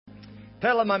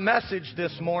Title of my message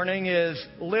this morning is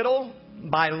Little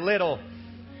by Little.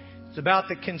 It's about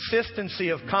the consistency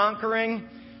of conquering.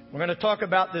 We're going to talk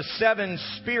about the 7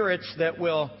 spirits that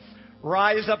will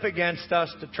rise up against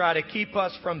us to try to keep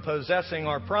us from possessing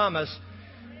our promise.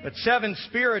 But 7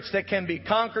 spirits that can be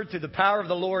conquered through the power of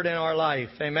the Lord in our life.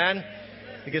 Amen?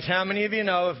 Because how many of you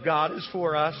know if God is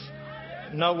for us,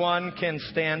 no one can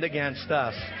stand against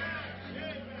us?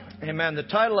 Amen. The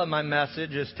title of my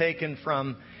message is taken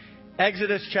from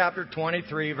Exodus chapter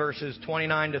 23, verses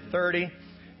 29 to 30.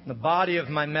 The body of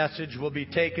my message will be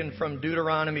taken from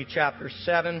Deuteronomy chapter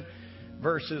 7,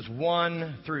 verses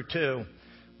 1 through 2.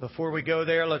 Before we go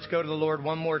there, let's go to the Lord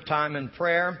one more time in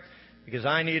prayer, because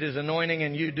I need His anointing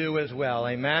and you do as well.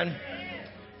 Amen.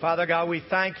 Father God, we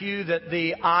thank you that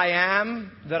the I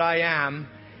am that I am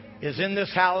is in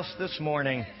this house this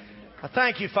morning. I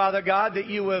thank you, Father God, that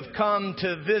you have come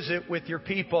to visit with your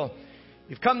people.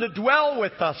 You've come to dwell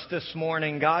with us this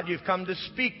morning, God. You've come to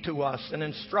speak to us and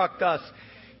instruct us.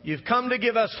 You've come to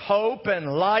give us hope and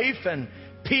life and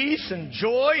peace and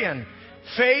joy and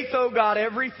faith, oh God,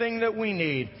 everything that we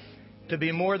need to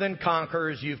be more than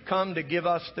conquerors. You've come to give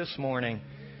us this morning.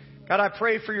 God, I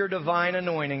pray for your divine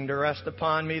anointing to rest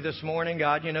upon me this morning.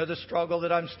 God, you know the struggle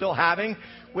that I'm still having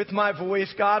with my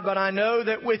voice, God, but I know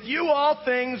that with you all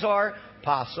things are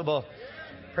possible.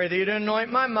 Pray that you'd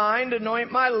anoint my mind, anoint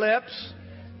my lips,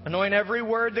 anoint every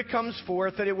word that comes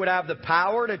forth, that it would have the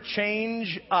power to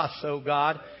change us, oh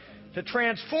God, to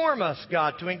transform us,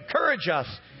 God, to encourage us,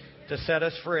 to set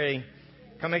us free.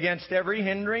 Come against every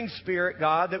hindering spirit,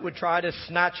 God, that would try to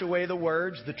snatch away the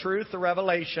words, the truth, the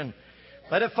revelation.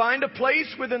 Let it find a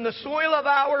place within the soil of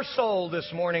our soul this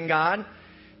morning, God,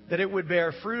 that it would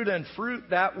bear fruit and fruit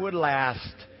that would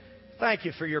last. Thank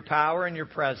you for your power and your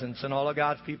presence. And all of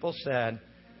God's people said,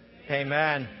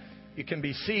 Amen. You can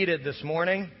be seated this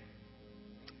morning.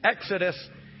 Exodus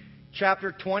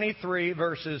chapter 23,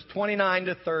 verses 29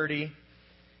 to 30.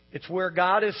 It's where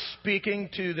God is speaking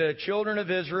to the children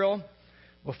of Israel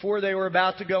before they were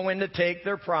about to go in to take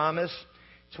their promise.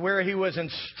 It's where He was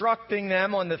instructing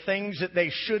them on the things that they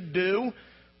should do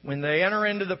when they enter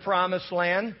into the promised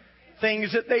land,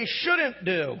 things that they shouldn't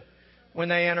do when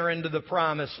they enter into the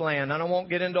promised land. And I won't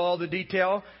get into all the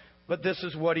detail, but this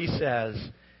is what He says.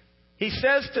 He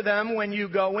says to them, when you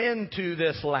go into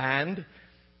this land,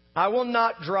 I will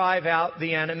not drive out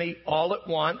the enemy all at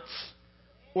once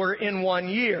or in 1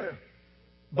 year,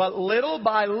 but little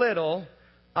by little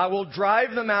I will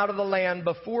drive them out of the land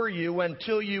before you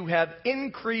until you have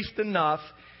increased enough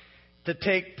to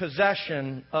take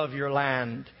possession of your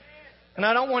land. And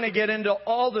I don't want to get into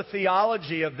all the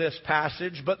theology of this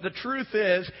passage, but the truth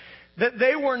is that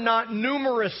they were not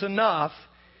numerous enough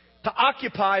to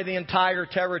occupy the entire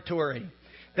territory.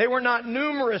 They were not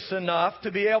numerous enough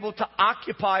to be able to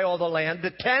occupy all the land, to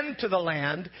tend to the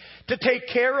land, to take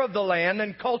care of the land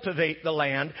and cultivate the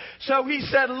land. So He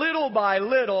said, little by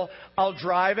little, I'll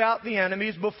drive out the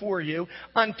enemies before you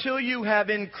until you have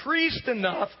increased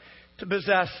enough to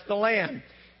possess the land.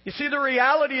 You see, the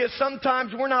reality is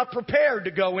sometimes we're not prepared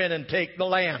to go in and take the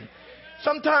land.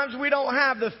 Sometimes we don't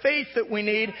have the faith that we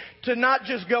need to not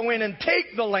just go in and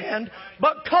take the land,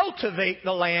 but cultivate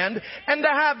the land and to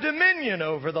have dominion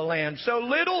over the land. So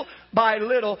little by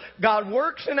little, God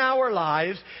works in our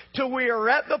lives till we are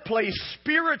at the place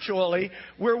spiritually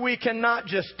where we can not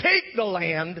just take the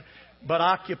land, but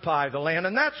occupy the land.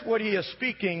 And that's what He is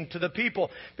speaking to the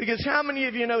people. Because how many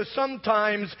of you know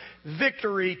sometimes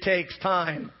victory takes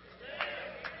time?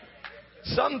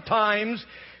 Sometimes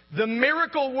the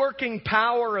miracle-working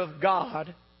power of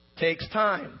God takes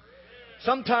time.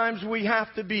 Sometimes we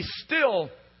have to be still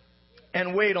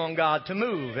and wait on God to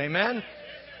move. Amen?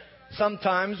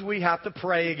 Sometimes we have to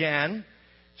pray again.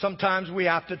 Sometimes we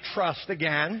have to trust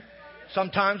again.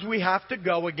 Sometimes we have to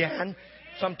go again.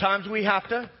 Sometimes we have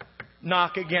to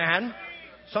knock again.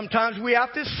 Sometimes we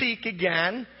have to seek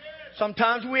again.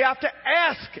 Sometimes we have to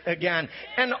ask again.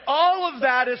 And all of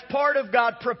that is part of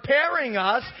God preparing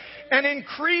us and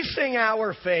increasing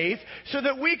our faith so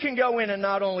that we can go in and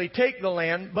not only take the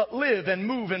land, but live and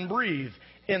move and breathe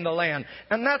in the land.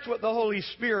 And that's what the Holy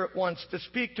Spirit wants to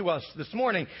speak to us this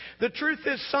morning. The truth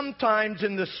is sometimes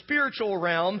in the spiritual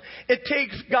realm, it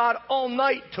takes God all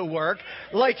night to work,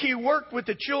 like He worked with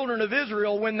the children of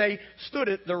Israel when they stood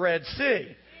at the Red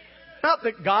Sea. Not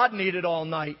that God needed all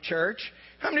night, church.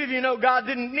 How many of you know God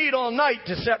didn't need all night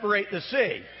to separate the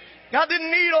sea? God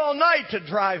didn't need all night to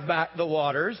drive back the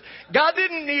waters. God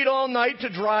didn't need all night to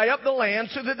dry up the land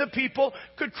so that the people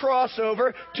could cross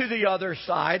over to the other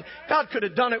side. God could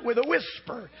have done it with a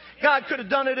whisper. God could have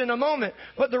done it in a moment.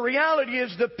 But the reality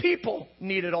is the people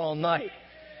needed all night.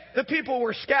 The people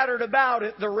were scattered about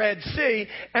at the Red Sea,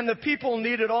 and the people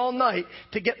needed all night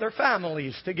to get their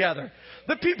families together.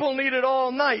 The people needed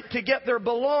all night to get their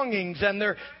belongings and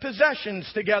their possessions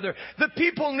together. The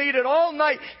people needed all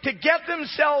night to get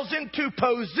themselves into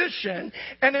position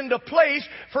and into place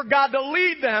for God to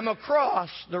lead them across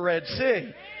the Red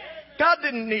Sea. God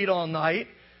didn't need all night,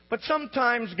 but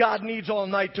sometimes God needs all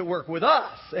night to work with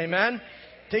us. Amen?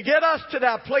 To get us to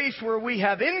that place where we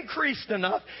have increased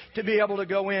enough to be able to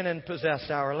go in and possess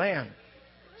our land.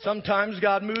 Sometimes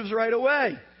God moves right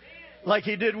away, like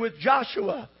He did with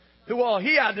Joshua, who all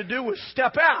he had to do was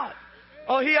step out.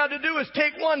 All he had to do was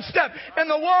take one step, and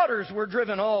the waters were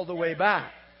driven all the way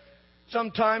back.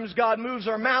 Sometimes God moves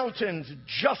our mountains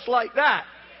just like that.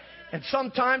 And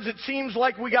sometimes it seems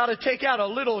like we got to take out a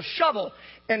little shovel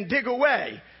and dig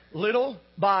away, little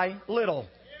by little.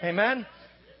 Amen?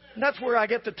 And that's where I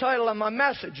get the title of my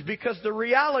message, because the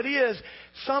reality is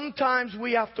sometimes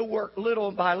we have to work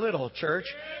little by little, church.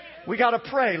 We got to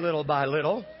pray little by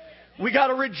little. We got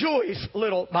to rejoice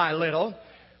little by little.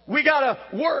 We got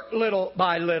to work little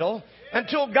by little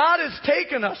until God has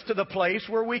taken us to the place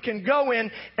where we can go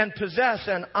in and possess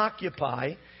and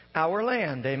occupy our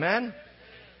land. Amen?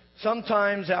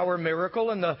 Sometimes our miracle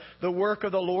and the work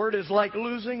of the Lord is like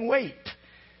losing weight.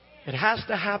 It has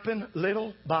to happen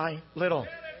little by little.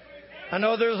 I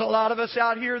know there's a lot of us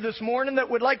out here this morning that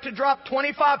would like to drop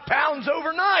 25 pounds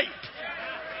overnight.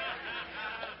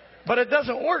 But it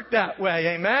doesn't work that way,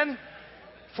 amen?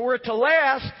 For it to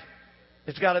last,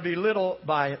 it's got to be little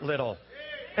by little.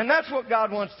 And that's what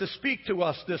God wants to speak to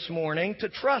us this morning, to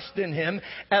trust in Him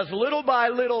as little by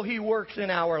little He works in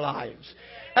our lives.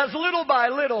 As little by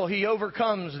little He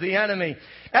overcomes the enemy.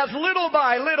 As little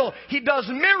by little He does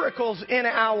miracles in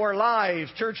our lives,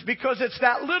 church, because it's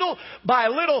that little by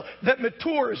little that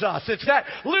matures us. It's that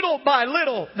little by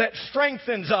little that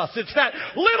strengthens us. It's that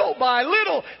little by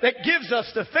little that gives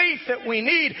us the faith that we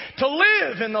need to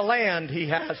live in the land He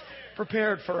has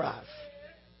prepared for us.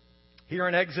 Here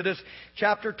in Exodus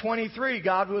chapter 23,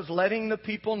 God was letting the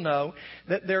people know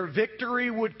that their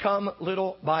victory would come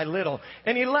little by little.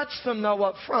 And He lets them know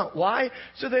up front. Why?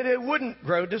 So that they wouldn't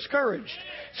grow discouraged.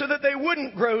 So that they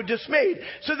wouldn't grow dismayed.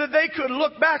 So that they could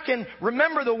look back and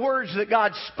remember the words that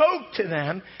God spoke to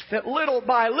them, that little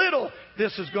by little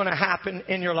this is going to happen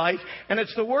in your life. And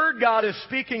it's the word God is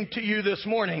speaking to you this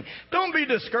morning. Don't be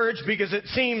discouraged because it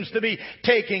seems to be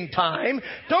taking time.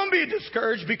 Don't be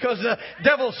discouraged because the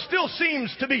devil still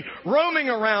seems to be roaming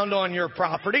around on your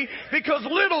property, because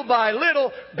little by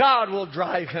little God will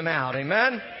drive him out.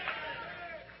 Amen?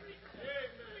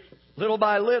 Little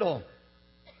by little,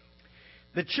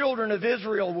 the children of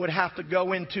Israel would have to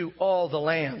go into all the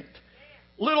land.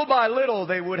 Little by little,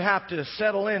 they would have to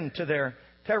settle into their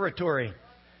territory.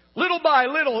 Little by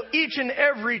little, each and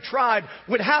every tribe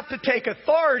would have to take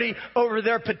authority over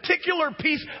their particular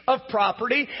piece of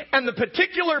property and the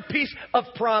particular piece of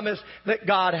promise that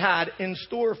God had in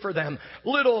store for them.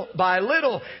 Little by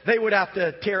little, they would have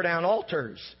to tear down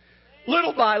altars.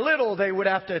 Little by little, they would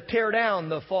have to tear down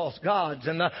the false gods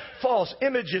and the false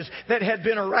images that had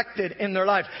been erected in their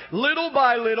life. Little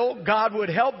by little, God would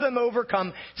help them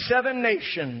overcome 7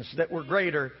 nations that were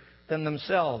greater than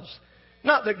themselves.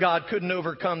 Not that God couldn't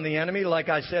overcome the enemy, like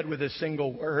I said, with a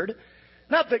single word.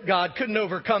 Not that God couldn't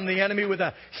overcome the enemy with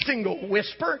a single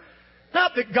whisper.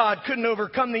 Not that God couldn't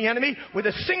overcome the enemy with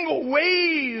a single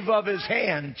wave of His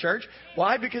hand, church.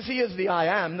 Why? Because He is the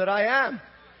I am that I am.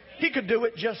 He could do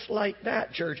it just like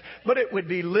that, church. But it would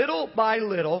be little by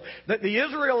little that the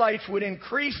Israelites would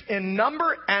increase in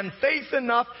number and faith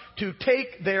enough to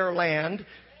take their land,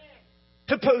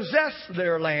 to possess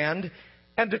their land,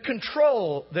 and to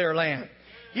control their land.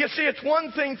 You see, it's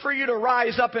one thing for you to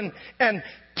rise up and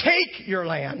take your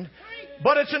land,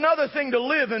 but it's another thing to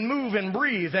live and move and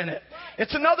breathe in it.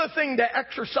 It's another thing to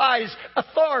exercise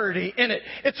authority in it.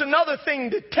 It's another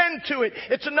thing to tend to it.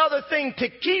 It's another thing to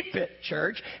keep it,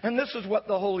 church. And this is what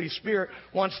the Holy Spirit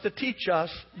wants to teach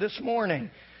us this morning.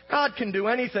 God can do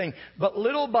anything, but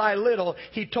little by little,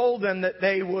 He told them that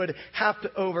they would have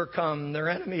to overcome their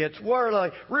enemy. It's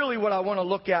really what I want to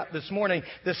look at this morning.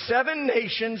 The 7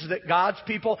 nations that God's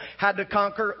people had to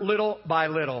conquer little by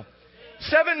little.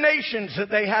 7 nations that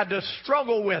they had to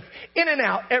struggle with in and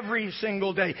out every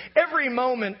single day, every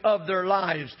moment of their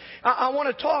lives. I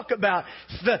want to talk about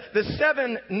the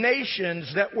 7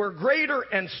 nations that were greater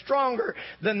and stronger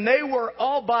than they were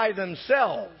all by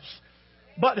themselves,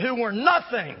 but who were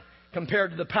nothing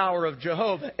compared to the power of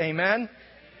Jehovah. Amen?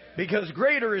 Because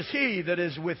greater is He that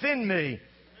is within me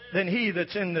than he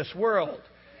that's in this world.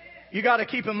 You got to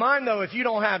keep in mind, though, if you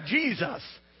don't have Jesus,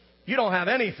 you don't have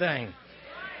anything.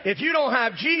 If you don't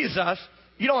have Jesus,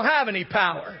 you don't have any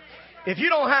power. If you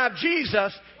don't have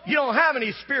Jesus, you don't have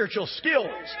any spiritual skills.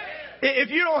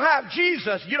 If you don't have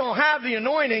Jesus, you don't have the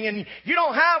anointing, and you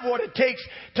don't have what it takes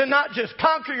to not just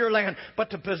conquer your land,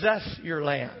 but to possess your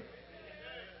land.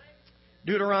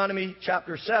 Deuteronomy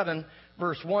chapter 7,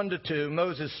 verse 1 to 2,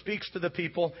 Moses speaks to the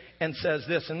people and says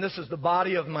this, and this is the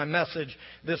body of my message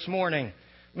this morning.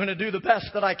 I'm going to do the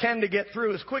best that I can to get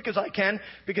through as quick as I can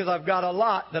because I've got a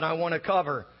lot that I want to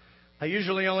cover. I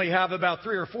usually only have about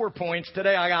 3 or 4 points.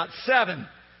 Today I got 7.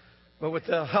 But with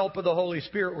the help of the Holy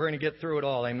Spirit, we're going to get through it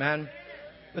all. Amen?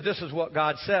 But this is what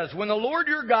God says. When the Lord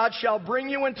your God shall bring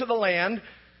you into the land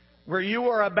where you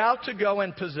are about to go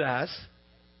and possess,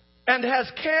 and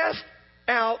has cast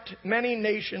out many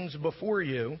nations before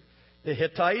you, the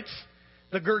Hittites,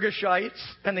 the Girgashites,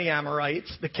 and the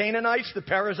Amorites, the Canaanites, the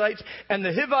Perizzites, and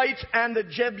the Hivites, and the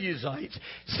Jebusites,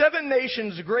 7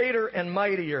 nations greater and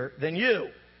mightier than you.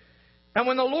 And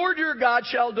when the Lord your God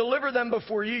shall deliver them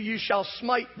before you, you shall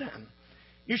smite them.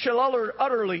 You shall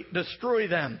utterly destroy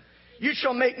them. You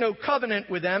shall make no covenant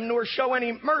with them, nor show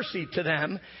any mercy to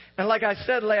them. And like I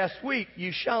said last week,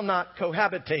 you shall not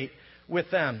cohabitate with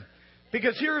them.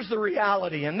 Because here's the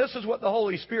reality, and this is what the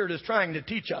Holy Spirit is trying to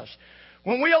teach us.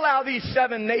 When we allow these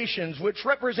 7 nations, which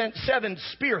represent 7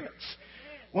 spirits,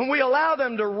 when we allow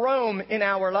them to roam in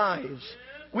our lives,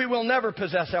 we will never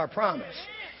possess our promise.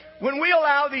 When we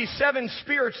allow these 7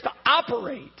 spirits to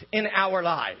operate in our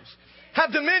lives,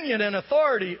 have dominion and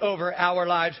authority over our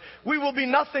lives, we will be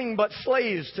nothing but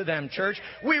slaves to them, church.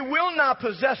 We will not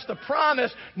possess the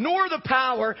promise nor the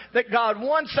power that God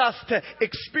wants us to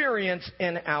experience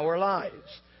in our lives.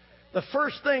 The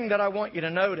first thing that I want you to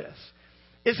notice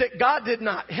is that God did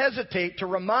not hesitate to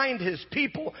remind His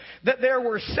people that there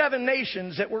were 7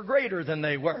 nations that were greater than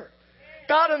they were.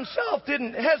 God Himself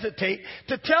didn't hesitate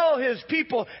to tell His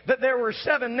people that there were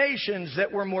 7 nations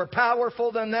that were more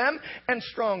powerful than them and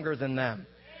stronger than them.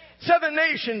 7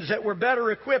 nations that were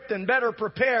better equipped and better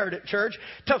prepared at church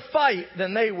to fight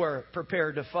than they were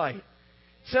prepared to fight.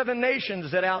 7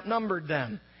 nations that outnumbered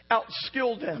them,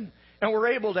 outskilled them, and were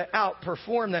able to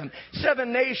outperform them.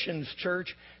 7 nations,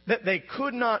 church, that they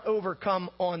could not overcome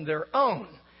on their own.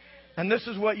 And this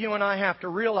is what you and I have to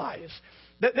realize.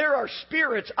 That there are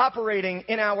spirits operating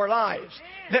in our lives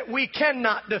that we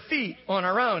cannot defeat on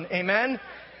our own. Amen?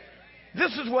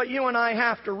 This is what you and I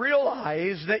have to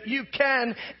realize, that you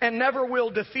can and never will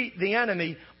defeat the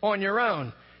enemy on your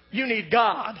own. You need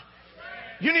God.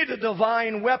 You need the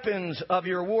divine weapons of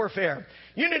your warfare.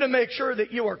 You need to make sure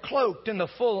that you are cloaked in the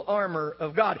full armor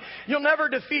of God. You'll never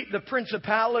defeat the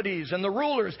principalities and the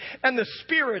rulers and the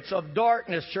spirits of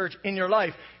darkness, church, in your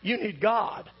life. You need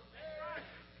God.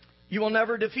 You will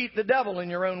never defeat the devil in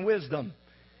your own wisdom.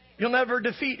 You'll never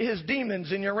defeat his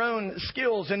demons in your own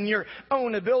skills and your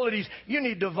own abilities. You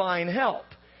need divine help.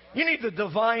 You need the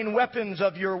divine weapons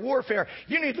of your warfare.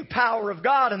 You need the power of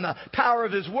God and the power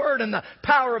of His Word and the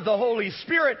power of the Holy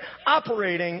Spirit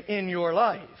operating in your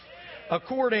life.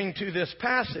 According to this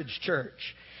passage,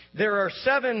 church, there are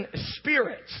 7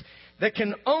 spirits that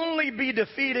can only be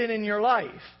defeated in your life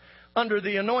under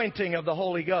the anointing of the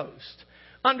Holy Ghost.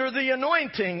 Under the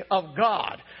anointing of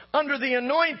God, under the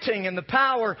anointing and the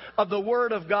power of the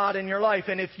Word of God in your life.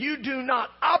 And if you do not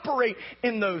operate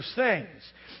in those things,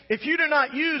 if you do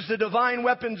not use the divine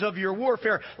weapons of your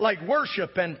warfare like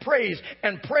worship and praise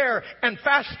and prayer and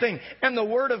fasting and the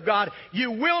Word of God, you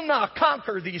will not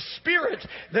conquer these spirits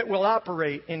that will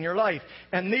operate in your life.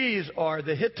 And these are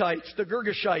the Hittites, the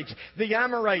Girgashites, the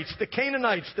Amorites, the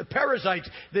Canaanites, the Perizzites,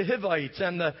 the Hivites,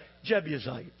 and the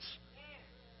Jebusites.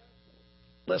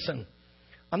 Listen,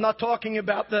 I'm not talking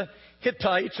about the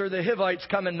Hittites or the Hivites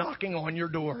coming knocking on your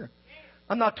door.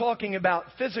 I'm not talking about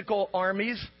physical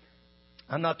armies.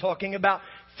 I'm not talking about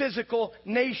physical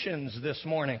nations this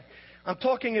morning. I'm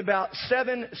talking about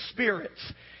 7 spirits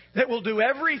that will do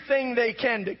everything they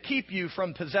can to keep you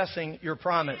from possessing your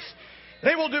promise.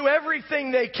 They will do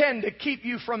everything they can to keep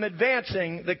you from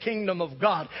advancing the kingdom of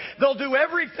God. They'll do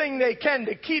everything they can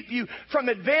to keep you from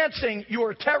advancing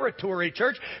your territory,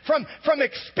 church, from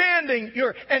expanding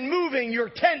and moving your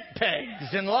tent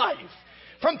pegs in life,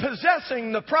 from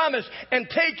possessing the promise and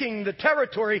taking the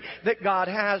territory that God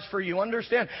has for you.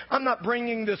 Understand, I'm not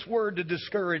bringing this word to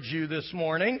discourage you this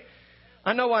morning.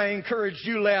 I know I encouraged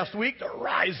you last week to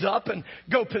rise up and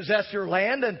go possess your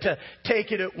land and to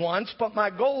take it at once. But my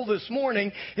goal this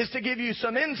morning is to give you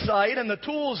some insight and the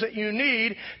tools that you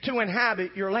need to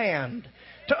inhabit your land,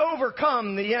 to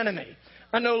overcome the enemy.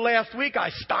 I know last week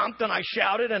I stomped and I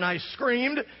shouted and I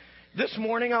screamed. This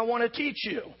morning I want to teach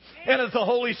you. And if the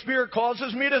Holy Spirit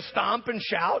causes me to stomp and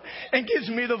shout and gives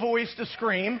me the voice to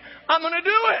scream, I'm going to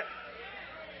do it.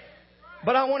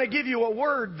 But I want to give you a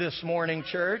word this morning,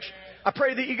 church. I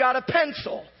pray that you got a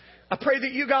pencil. I pray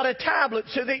that you got a tablet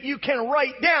so that you can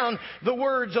write down the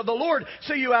words of the Lord,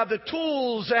 so you have the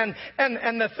tools and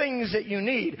the things that you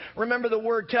need. Remember, the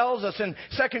Word tells us in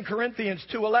 2 Corinthians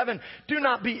 2:11, do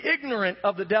not be ignorant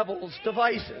of the devil's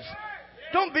devices.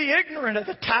 Don't be ignorant of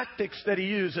the tactics that he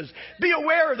uses. Be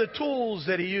aware of the tools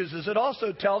that he uses. It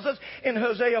also tells us in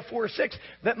Hosea 4:6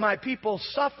 that my people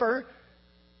suffer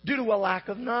due to a lack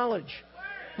of knowledge.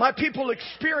 My people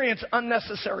experience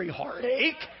unnecessary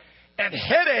heartache and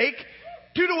headache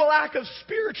due to a lack of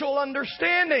spiritual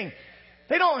understanding.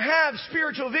 They don't have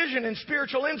spiritual vision and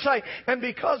spiritual insight, and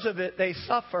because of it, they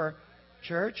suffer.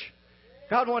 Church,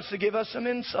 God wants to give us some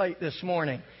insight this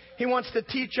morning. He wants to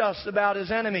teach us about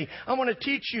His enemy. I want to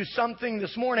teach you something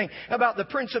this morning about the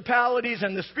principalities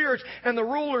and the spirits and the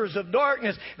rulers of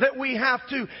darkness that we have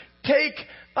to take,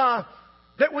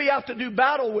 that we have to do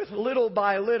battle with little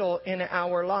by little in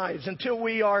our lives until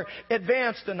we are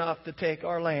advanced enough to take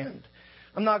our land.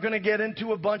 I'm not going to get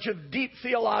into a bunch of deep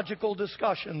theological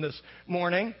discussion this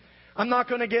morning. I'm not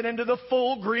going to get into the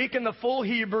full Greek and the full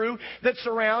Hebrew that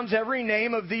surrounds every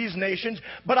name of these nations,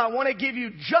 but I want to give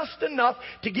you just enough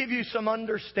to give you some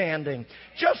understanding.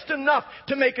 Just enough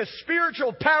to make a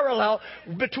spiritual parallel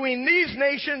between these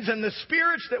nations and the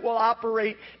spirits that will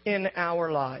operate in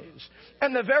our lives.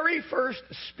 And the very first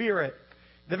spirit,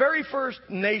 the very first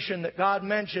nation that God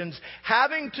mentions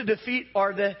having to defeat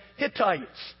are the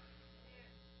Hittites,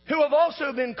 who have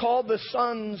also been called the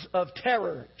sons of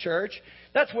terror, church.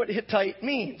 That's what Hittite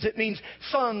means. It means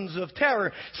sons of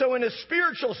terror. So in a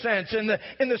spiritual sense, in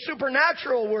the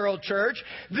supernatural world, church,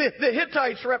 the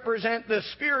Hittites represent the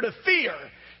spirit of fear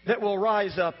that will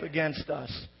rise up against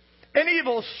us. An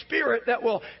evil spirit that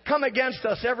will come against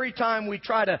us every time we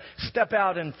try to step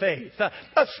out in faith.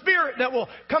 A spirit that will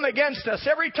come against us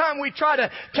every time we try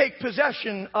to take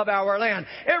possession of our land.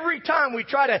 Every time we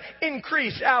try to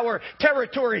increase our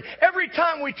territory. Every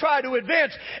time we try to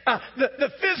advance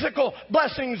the physical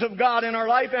blessings of God in our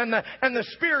life and the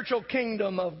spiritual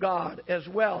kingdom of God as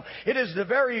well. It is the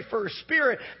very first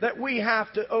spirit that we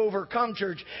have to overcome,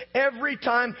 church. Every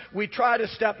time we try to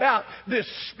step out, this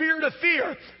spirit of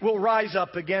fear will rise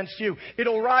up against you.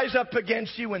 It'll rise up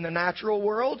against you in the natural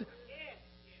world,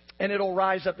 and it'll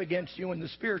rise up against you in the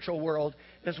spiritual world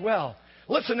as well.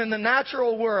 Listen, in the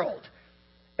natural world,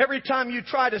 every time you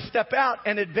try to step out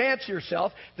and advance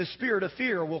yourself, the spirit of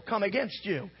fear will come against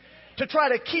you to try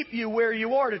to keep you where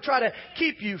you are, to try to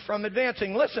keep you from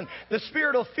advancing. Listen, the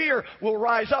spirit of fear will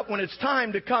rise up when it's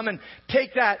time to come and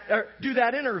take that, or do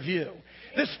that interview.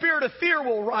 The spirit of fear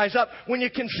will rise up when you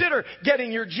consider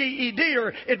getting your GED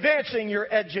or advancing your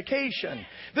education.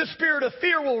 The spirit of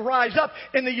fear will rise up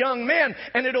in the young man,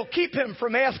 and it'll keep him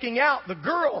from asking out the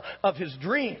girl of his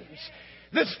dreams.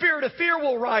 The spirit of fear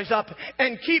will rise up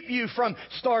and keep you from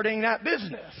starting that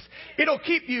business. It'll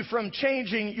keep you from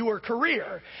changing your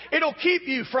career. It'll keep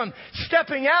you from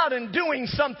stepping out and doing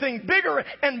something bigger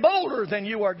and bolder than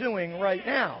you are doing right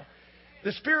now.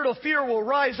 The spirit of fear will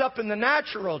rise up in the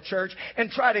natural, church,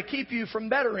 and try to keep you from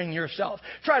bettering yourself.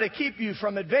 Try to keep you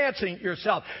from advancing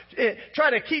yourself. Try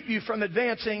to keep you from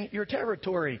advancing your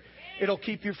territory. It'll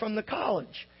keep you from the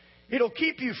college. It'll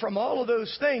keep you from all of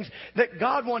those things that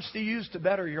God wants to use to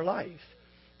better your life.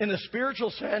 In the spiritual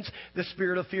sense, the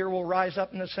spirit of fear will rise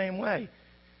up in the same way.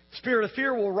 The spirit of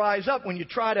fear will rise up when you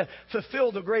try to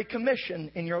fulfill the Great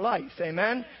Commission in your life.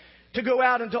 Amen? To go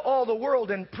out into all the world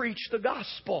and preach the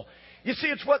gospel. You see,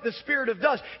 it's what the spirit of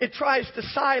does. It tries to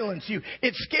silence you.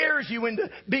 It scares you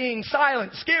into being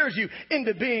silent, scares you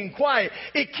into being quiet.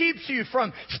 It keeps you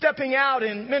from stepping out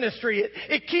in ministry.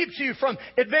 It keeps you from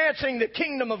advancing the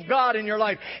kingdom of God in your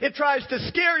life. It tries to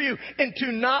scare you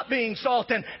into not being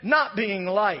salt and not being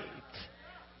light.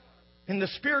 In the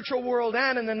spiritual world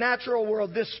and in the natural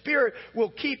world, this spirit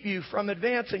will keep you from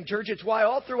advancing, church. It's why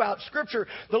all throughout Scripture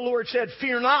the Lord said,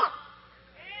 "Fear not,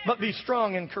 but be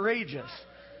strong and courageous.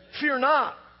 Fear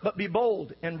not, but be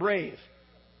bold and brave.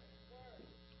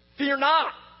 Fear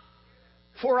not,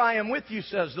 for I am with you,"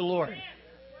 says the Lord.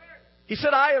 He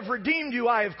said, "I have redeemed you.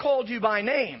 I have called you by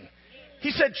name."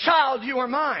 He said, "Child, you are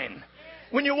mine.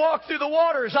 When you walk through the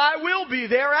waters, I will be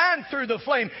there, and through the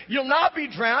flame. You'll not be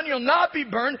drowned. You'll not be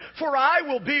burned, for I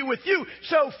will be with you.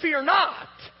 So fear not,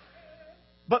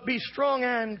 but be strong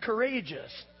and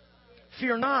courageous.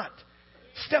 Fear not.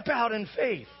 Step out in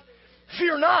faith.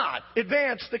 Fear not,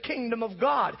 advance the kingdom of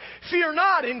God. Fear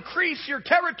not, increase your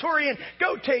territory and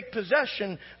go take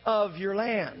possession of your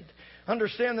land."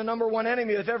 Understand, the number one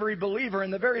enemy of every believer,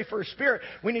 and the very first spirit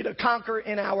we need to conquer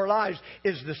in our lives,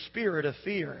 is the spirit of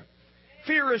fear.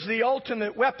 Fear is the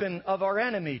ultimate weapon of our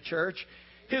enemy, church.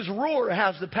 His roar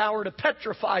has the power to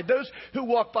petrify those who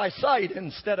walk by sight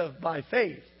instead of by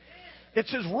faith.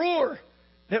 It's His roar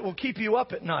that will keep you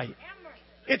up at night.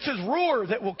 It's His roar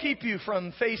that will keep you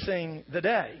from facing the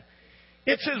day.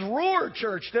 It's His roar,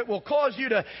 church, that will cause you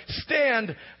to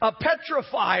stand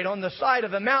petrified on the side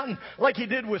of a mountain like He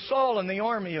did with Saul in the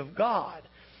army of God.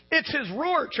 It's His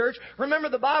roar, church. Remember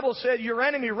the Bible said your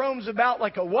enemy roams about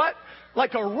like a what?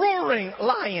 Like a roaring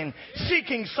lion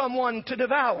seeking someone to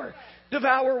devour.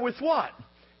 Devour with what?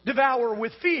 Devour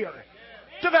with fear.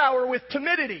 Devour with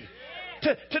timidity.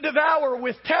 To devour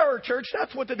with terror, church.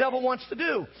 That's what the devil wants to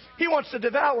do. He wants to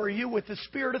devour you with the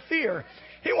spirit of fear.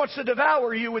 He wants to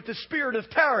devour you with the spirit of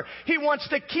terror. He wants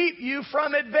to keep you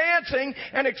from advancing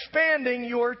and expanding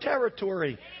your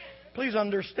territory. Please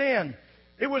understand,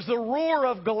 it was the roar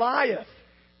of Goliath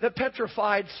that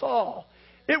petrified Saul.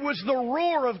 It was the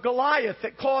roar of Goliath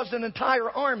that caused an entire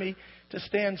army to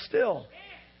stand still.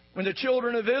 When the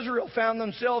children of Israel found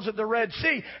themselves at the Red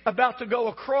Sea, about to go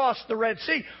across the Red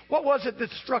Sea, what was it that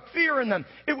struck fear in them?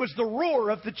 It was the roar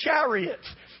of the chariots.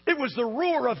 It was the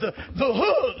roar of the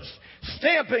hooves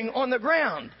stamping on the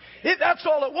ground. That's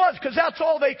all it was, because that's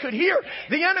all they could hear.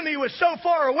 The enemy was so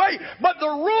far away, but the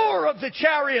roar of the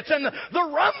chariots and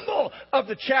the rumble of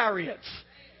the chariots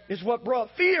is what brought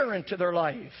fear into their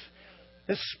life.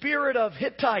 The spirit of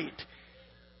Hittite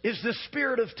is the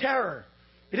spirit of terror.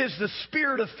 It is the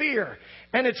spirit of fear.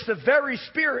 And it's the very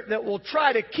spirit that will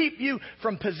try to keep you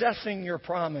from possessing your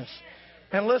promise.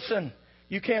 And listen,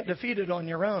 you can't defeat it on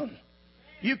your own.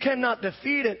 You cannot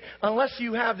defeat it unless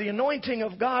you have the anointing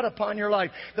of God upon your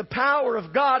life, the power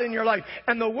of God in your life,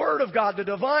 and the Word of God, the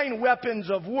divine weapons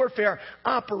of warfare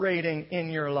operating in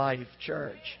your life,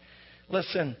 church.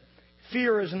 Listen,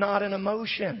 fear is not an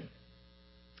emotion.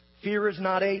 Fear is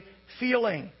not a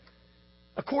feeling.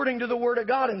 According to the Word of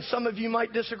God, and some of you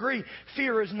might disagree,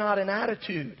 fear is not an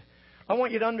attitude. I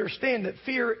want you to understand that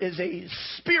fear is a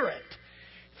spirit.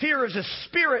 Fear is a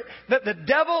spirit that the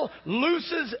devil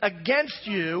looses against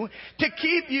you to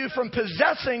keep you from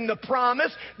possessing the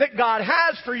promise that God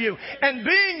has for you. And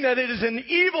being that it is an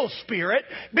evil spirit,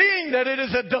 being that it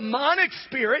is a demonic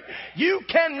spirit, you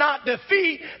cannot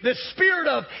defeat the spirit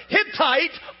of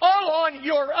Hittite all on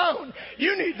your own.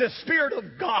 You need the Spirit of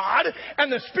God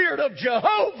and the Spirit of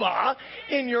Jehovah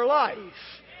in your life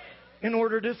in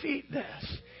order to defeat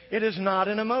this. It is not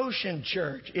an emotion,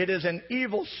 church. It is an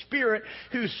evil spirit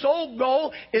whose sole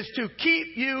goal is to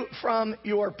keep you from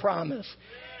your promise.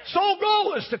 Sole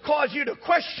goal is to cause you to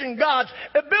question God's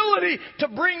ability to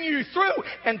bring you through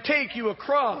and take you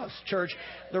across, church,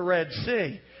 the Red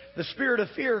Sea. The spirit of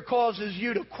fear causes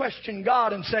you to question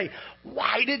God and say,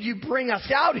 why did you bring us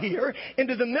out here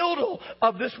into the middle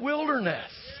of this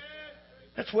wilderness?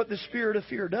 That's what the spirit of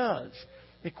fear does.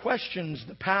 It questions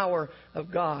the power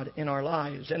of God in our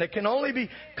lives. And it can only be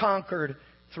conquered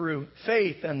through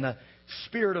faith and the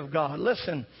Spirit of God.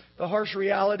 Listen, the harsh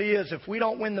reality is if we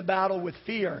don't win the battle with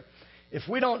fear, if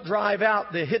we don't drive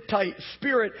out the Hittite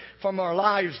spirit from our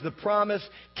lives, the promise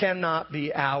cannot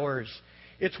be ours.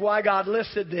 It's why God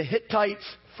listed the Hittites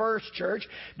first, church,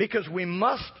 because we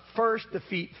must first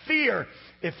defeat fear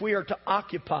if we are to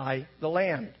occupy the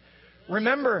land.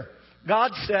 Remember,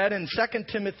 God said in 2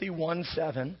 Timothy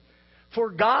 1:7, for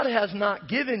God has not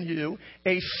given you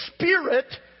a spirit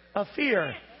of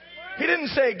fear. He didn't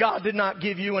say God did not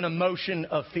give you an emotion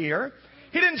of fear.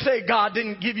 He didn't say God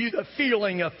didn't give you the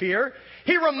feeling of fear.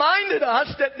 He reminded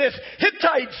us that this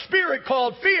Hittite spirit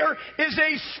called fear is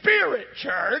a spirit,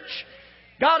 church.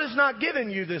 God has not given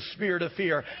you this spirit of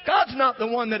fear. God's not the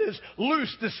one that has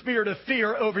loosed the spirit of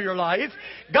fear over your life.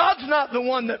 God's not the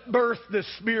one that birthed the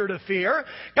spirit of fear.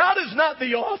 God is not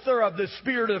the author of the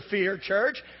spirit of fear,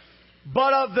 church,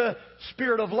 but of the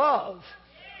spirit of love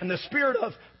and the spirit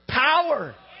of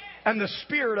power and the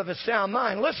spirit of a sound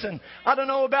mind. Listen, I don't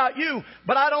know about you,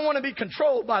 but I don't want to be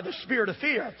controlled by the spirit of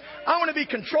fear. I want to be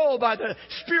controlled by the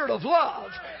spirit of love.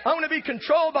 I want to be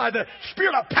controlled by the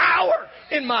spirit of power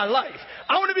in my life.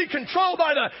 I want to be controlled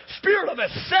by the spirit of a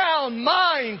sound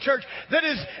mind, church, that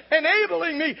is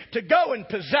enabling me to go and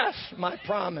possess my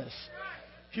promise.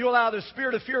 If you allow the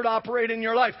spirit of fear to operate in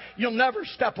your life, you'll never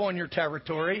step on your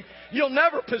territory. You'll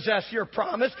never possess your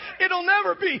promise. It'll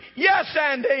never be yes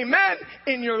and amen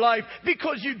in your life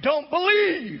because you don't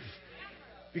believe.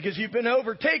 Because you've been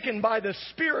overtaken by the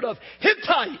spirit of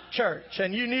Hittite, church,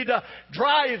 and you need to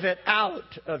drive it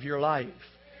out of your life.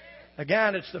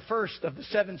 Again, it's the first of the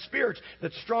 7 spirits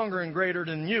that's stronger and greater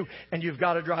than you, and you've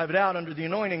got to drive it out under the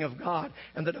anointing of God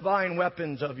and the divine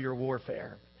weapons of your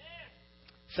warfare.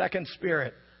 Second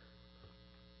spirit.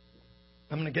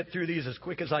 I'm going to get through these as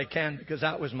quick as I can because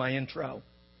that was my intro.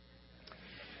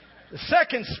 The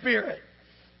second spirit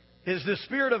is the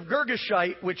spirit of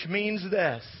Girgashite, which means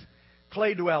this: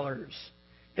 clay dwellers.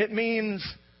 It means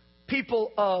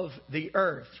people of the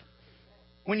earth.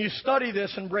 When you study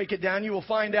this and break it down, you will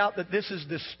find out that this is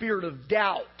the spirit of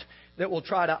doubt that will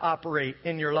try to operate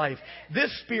in your life.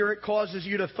 This spirit causes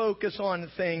you to focus on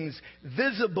things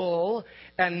visible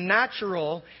and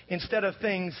natural instead of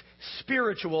things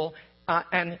spiritual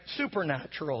and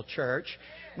supernatural, church.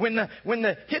 When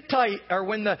the Hittite or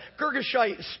when the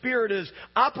Girgashite spirit is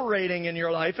operating in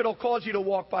your life, it'll cause you to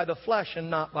walk by the flesh and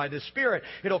not by the spirit.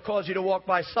 It'll cause you to walk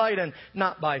by sight and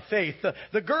not by faith.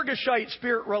 The Girgashite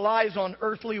spirit relies on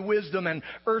earthly wisdom and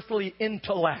earthly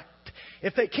intellect.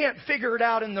 If they can't figure it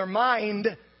out in their mind,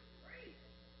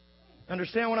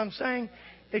 understand what I'm saying?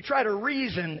 They try to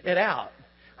reason it out.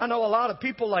 I know a lot of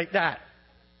people like that.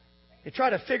 They try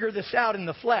to figure this out in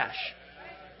the flesh.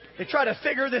 They try to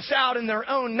figure this out in their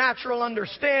own natural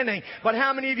understanding. But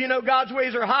how many of you know God's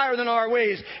ways are higher than our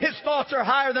ways? His thoughts are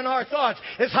higher than our thoughts.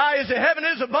 As high as the heaven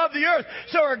is above the earth,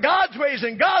 so are God's ways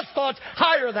and God's thoughts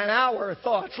higher than our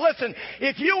thoughts. Listen,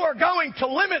 if you are going to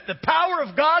limit the power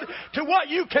of God to what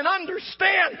you can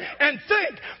understand and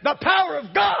think, the power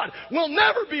of God will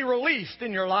never be released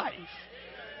in your life.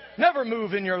 Never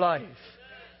move in your life.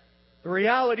 The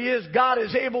reality is God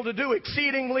is able to do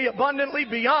exceedingly abundantly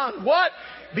beyond what?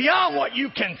 Beyond what you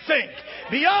can think.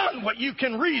 Beyond what you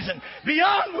can reason.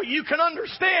 Beyond what you can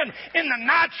understand in the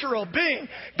natural being.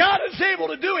 God is able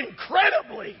to do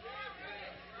incredibly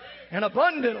and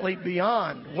abundantly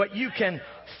beyond what you can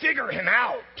figure Him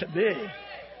out to be.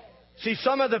 See,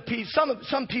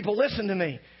 some people, listen to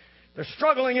me. They're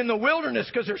struggling in the wilderness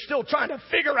because they're still trying to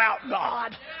figure out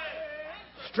God.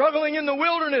 Struggling in the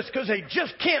wilderness because they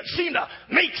just can't seem to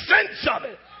make sense of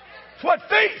it. It's what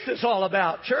faith is all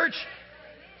about, church.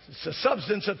 It's the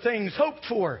substance of things hoped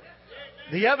for,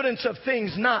 the evidence of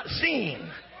things not seen.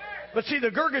 But see, the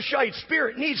Girgashite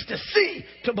spirit needs to see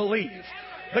to believe.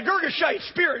 The Girgashite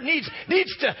spirit needs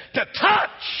to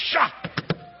touch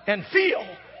and feel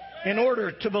in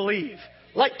order to believe.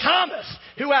 Like Thomas,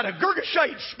 who had a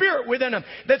Girgashite spirit within him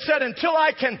that said, until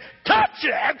I can touch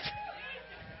it,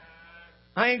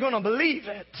 I ain't going to believe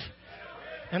it.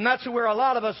 And that's where a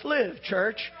lot of us live,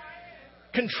 church.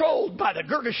 Controlled by the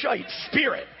Girgashite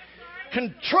spirit.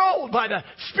 Controlled by the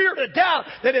spirit of doubt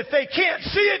that if they can't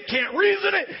see it, can't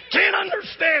reason it, can't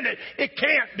understand it, it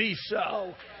can't be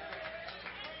so.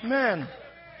 Amen.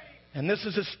 And this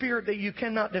is a spirit that you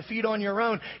cannot defeat on your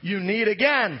own. You need,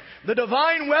 again, the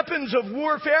divine weapons of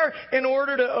warfare in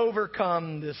order to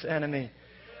overcome this enemy.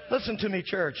 Listen to me,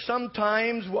 church.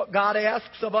 Sometimes what God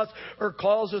asks of us or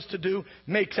calls us to do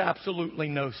makes absolutely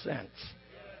no sense.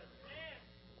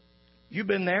 You've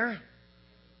been there.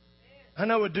 I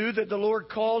know a dude that the Lord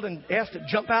called and asked to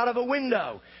jump out of a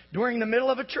window during the middle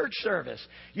of a church service.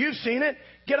 You've seen it.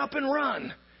 Get up and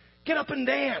run. Get up and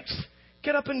dance.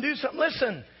 Get up and do something.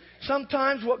 Listen,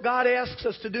 sometimes what God asks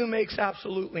us to do makes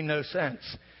absolutely no sense.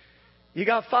 You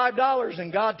got $5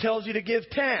 and God tells you to give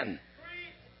 10.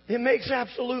 It makes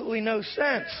absolutely no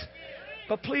sense.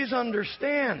 But please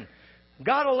understand,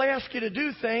 God will ask you to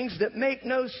do things that make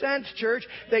no sense, church.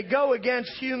 They go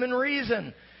against human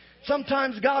reason.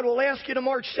 Sometimes God will ask you to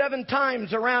march 7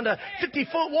 times around a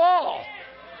 50-foot wall.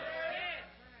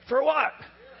 For what?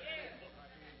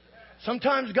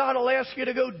 Sometimes God will ask you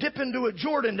to go dip into a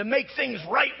Jordan to make things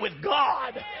right with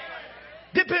God.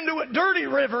 Dip into a dirty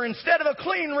river instead of a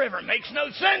clean river. Makes no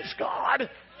sense, God.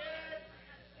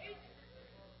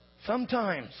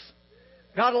 Sometimes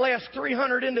God will ask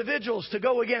 300 individuals to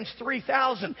go against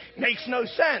 3,000. Makes no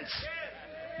sense.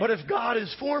 But if God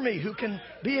is for me, who can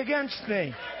be against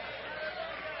me?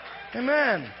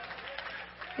 Amen.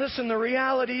 Listen, the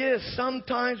reality is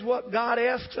sometimes what God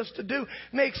asks us to do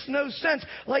makes no sense.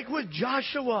 Like with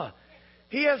Joshua.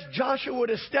 He asked Joshua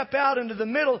to step out into the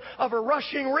middle of a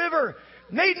rushing river.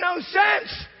 Made no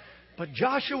sense. But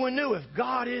Joshua knew, if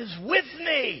God is with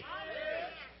me.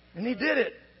 And he did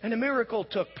it. And a miracle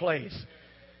took place.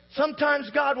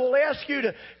 Sometimes God will ask you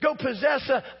to go possess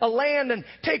a land and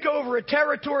take over a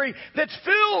territory that's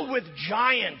filled with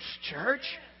giants, church.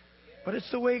 But it's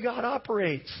the way God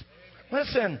operates.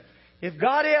 Listen, if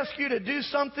God asked you to do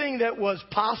something that was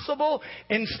possible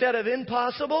instead of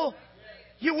impossible,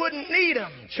 you wouldn't need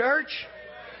Him, church.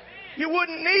 You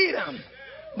wouldn't need Him.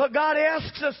 But God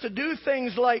asks us to do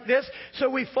things like this, so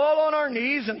we fall on our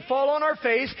knees and fall on our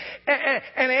face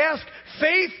and ask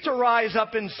faith to rise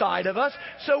up inside of us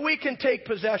so we can take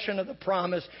possession of the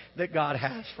promise that God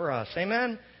has for us.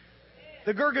 Amen?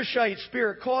 The Girgashite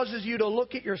spirit causes you to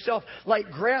look at yourself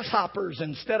like grasshoppers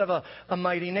instead of a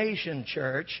mighty nation,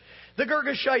 church. The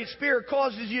Girgashite spirit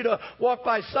causes you to walk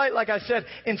by sight, like I said,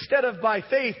 instead of by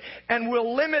faith, and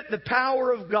will limit the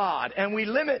power of God. And we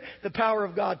limit the power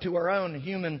of God to our own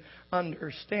human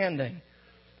understanding.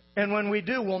 And when we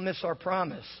do, we'll miss our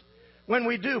promise. When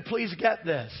we do, please get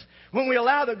this. When we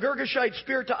allow the Girgashite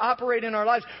spirit to operate in our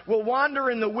lives, we'll wander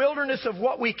in the wilderness of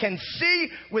what we can see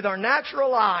with our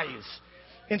natural eyes,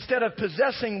 instead of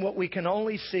possessing what we can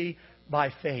only see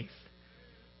by faith.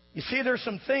 You see, there's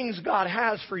some things God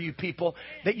has for you people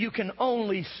that you can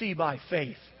only see by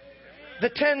faith. The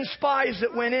 10 spies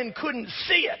that went in couldn't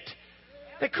see it.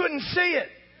 They couldn't see it.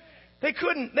 They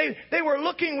couldn't. They were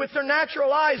looking with their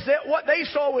natural eyes. What they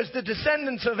saw was the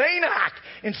descendants of Anak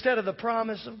instead of the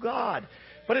promise of God.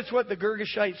 But it's what the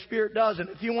Girgashite spirit does. And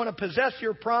if you want to possess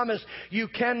your promise, you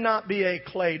cannot be a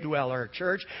clay dweller,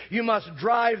 church. You must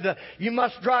drive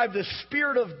the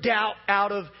spirit of doubt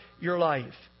out of your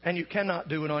life. And you cannot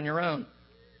do it on your own.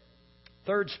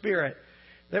 Third spirit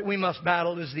that we must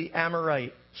battle is the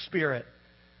Amorite spirit.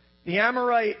 The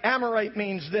Amorite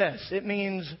means this. It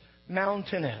means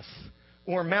mountainous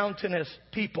or mountainous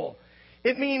people.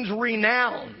 It means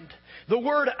renowned. The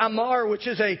word Amar, which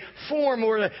is a form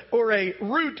or a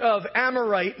root of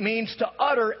Amorite, means to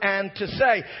utter and to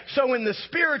say. So in the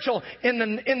spiritual, in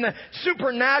the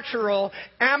supernatural,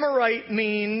 Amorite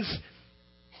means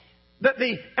that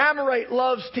the Amorite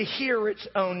loves to hear its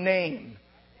own name.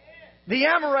 The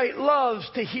Amorite loves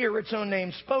to hear its own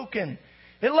name spoken.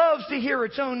 It loves to hear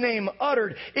its own name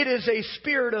uttered. It is a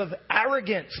spirit of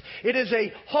arrogance. It is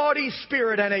a haughty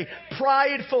spirit and a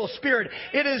prideful spirit.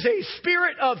 It is a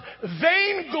spirit of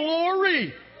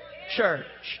vainglory, church.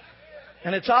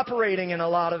 And it's operating in a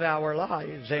lot of our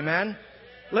lives. Amen?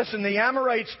 Listen, the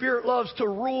Amorite spirit loves to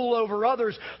rule over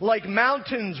others like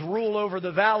mountains rule over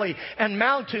the valley and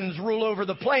mountains rule over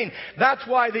the plain. That's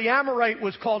why the Amorite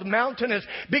was called mountainous,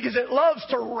 because it loves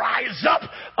to rise up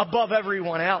above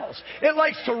everyone else. It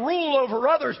likes to rule over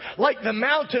others like the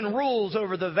mountain rules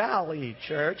over the valley,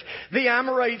 church. The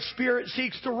Amorite spirit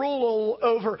seeks to rule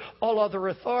over all other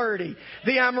authority.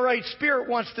 The Amorite spirit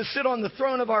wants to sit on the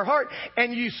throne of our heart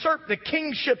and usurp the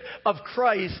kingship of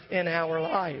Christ in our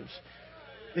lives.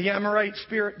 The Amorite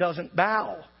spirit doesn't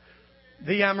bow.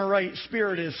 The Amorite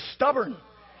spirit is stubborn.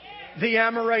 The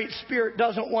Amorite spirit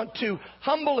doesn't want to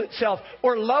humble itself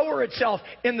or lower itself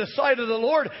in the sight of the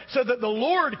Lord so that the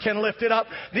Lord can lift it up.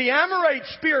 The Amorite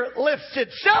spirit lifts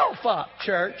itself up,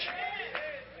 church,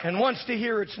 and wants to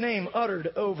hear its name uttered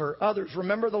over others.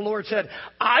 Remember, the Lord said,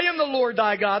 I am the Lord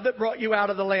thy God that brought you out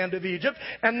of the land of Egypt,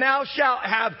 and thou shalt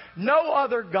have no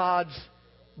other gods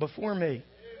before me.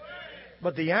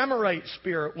 But the Amorite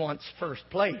spirit wants first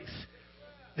place.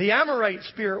 The Amorite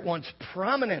spirit wants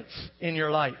prominence in your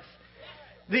life.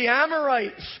 The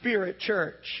Amorite spirit,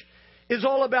 church, is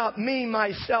all about me,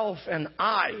 myself, and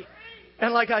I.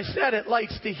 And like I said, it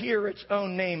likes to hear its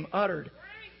own name uttered.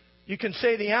 You can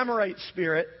say the Amorite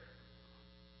spirit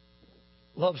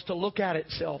loves to look at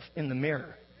itself in the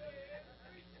mirror.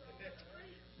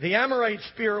 The Amorite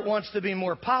spirit wants to be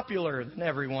more popular than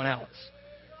everyone else.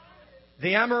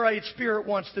 The Amorite spirit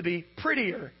wants to be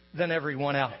prettier than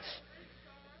everyone else.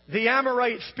 The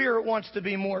Amorite spirit wants to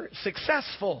be more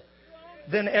successful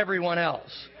than everyone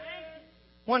else.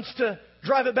 Wants to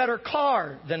drive a better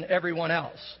car than everyone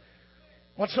else.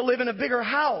 Wants to live in a bigger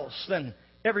house than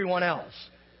everyone else.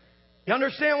 You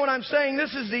understand what I'm saying?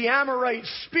 This is the Amorite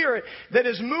spirit that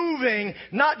is moving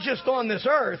not just on this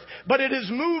earth, but it is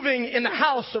moving in the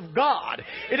house of God.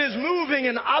 It is moving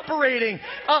and operating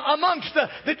amongst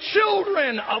the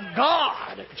children of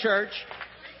God, church.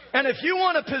 And if you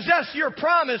want to possess your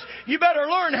promise, you better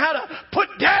learn how to put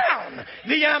down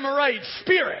the Amorite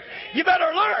spirit. You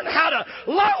better learn how to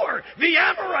lower the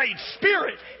Amorite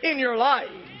spirit in your life,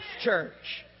 church.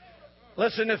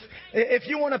 Listen, if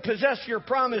you want to possess your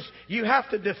promise, you have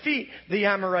to defeat the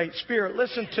Amorite spirit.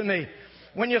 Listen to me.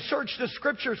 When you search the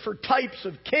scriptures for types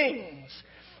of kings,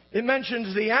 it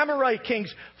mentions the Amorite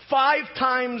kings 5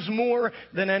 times more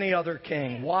than any other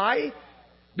king. Why?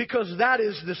 Because that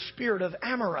is the spirit of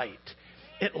Amorite.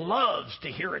 It loves to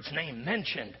hear its name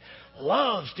mentioned,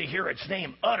 loves to hear its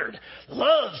name uttered,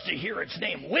 loves to hear its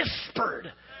name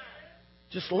whispered.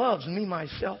 Just loves me,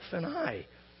 myself, and I.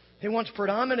 It wants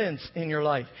predominance in your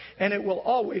life. And it will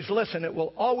always, listen, it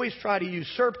will always try to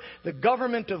usurp the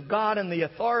government of God and the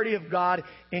authority of God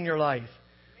in your life.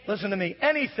 Listen to me.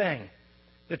 Anything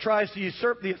that tries to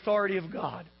usurp the authority of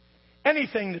God,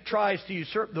 anything that tries to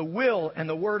usurp the will and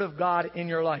the word of God in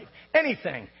your life,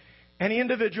 anything, any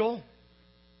individual,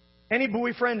 any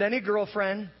boyfriend, any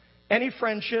girlfriend, any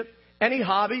friendship, any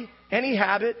hobby, any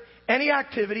habit, any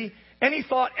activity, any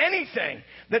thought, anything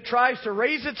that tries to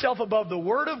raise itself above the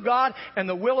Word of God and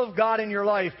the will of God in your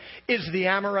life is the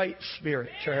Amorite spirit,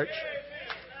 church.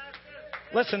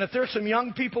 Listen, if there's some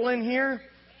young people in here,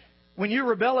 when you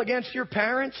rebel against your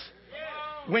parents,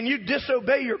 when you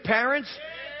disobey your parents,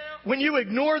 when you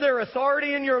ignore their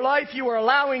authority in your life, you are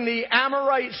allowing the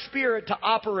Amorite spirit to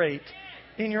operate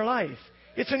in your life.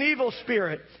 It's an evil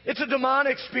spirit. It's a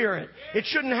demonic spirit. It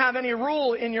shouldn't have any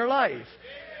rule in your life.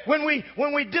 When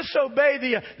we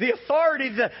disobey the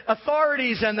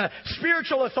authorities and the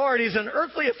spiritual authorities and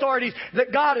earthly authorities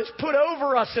that God has put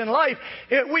over us in life,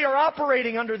 we are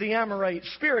operating under the Amorite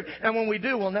spirit. And when we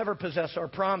do, we'll never possess our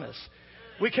promise.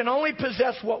 We can only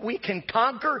possess what we can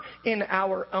conquer in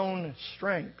our own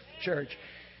strength, church.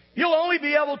 You'll only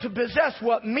be able to possess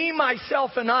what me,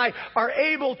 myself, and I are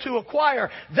able to acquire.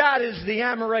 That is the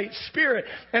Amorite spirit.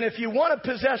 And if you want to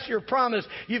possess your promise,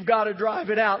 you've got to drive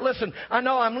it out. Listen, I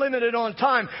know I'm limited on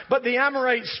time, but the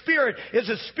Amorite spirit is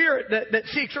a spirit that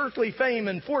seeks earthly fame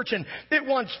and fortune. It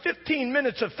wants 15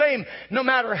 minutes of fame no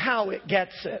matter how it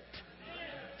gets it.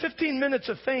 15 minutes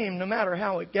of fame no matter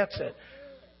how it gets it.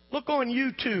 Look on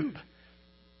YouTube,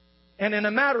 and in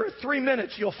a matter of 3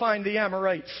 minutes, you'll find the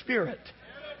Amorite spirit.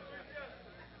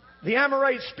 The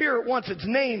Amorite spirit wants its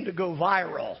name to go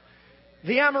viral.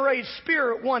 The Amorite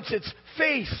spirit wants its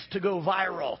face to go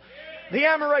viral. The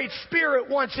Amorite spirit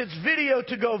wants its video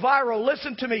to go viral.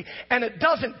 Listen to me. And it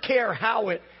doesn't care how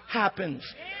it happens.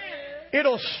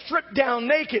 It'll strip down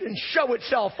naked and show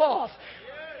itself off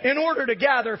in order to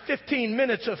gather 15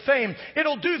 minutes of fame.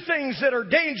 It'll do things that are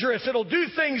dangerous. It'll do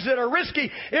things that are risky.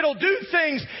 It'll do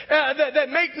things that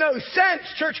make no sense.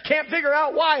 Church can't figure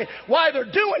out why they're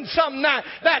doing something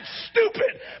that's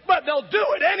stupid. But they'll do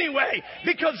it anyway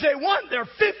because they want their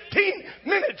 15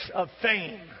 minutes of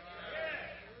fame.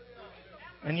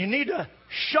 And you need to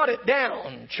shut it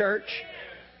down, church.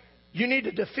 You need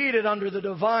to defeat it under the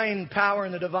divine power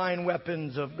and the divine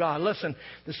weapons of God. Listen,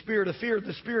 the spirit of fear,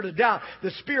 the spirit of doubt,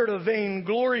 the spirit of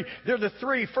vainglory, they're the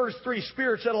first three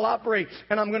spirits that will operate.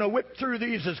 And I'm going to whip through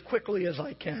these as quickly as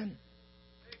I can.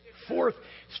 Fourth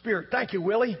spirit. Thank you,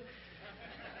 Willie.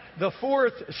 The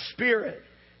fourth spirit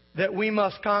that we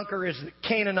must conquer is the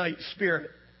Canaanite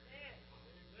spirit.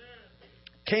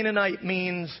 Canaanite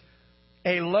means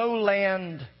a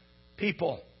lowland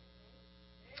people.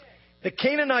 The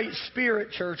Canaanite spirit,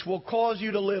 church, will cause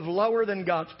you to live lower than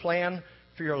God's plan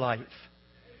for your life.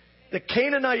 The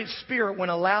Canaanite spirit, when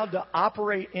allowed to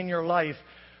operate in your life,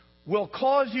 will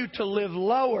cause you to live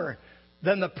lower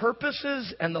than the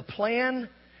purposes and the plan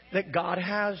that God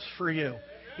has for you.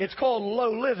 It's called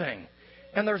low living.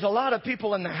 And there's a lot of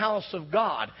people in the house of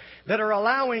God that are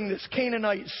allowing this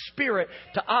Canaanite spirit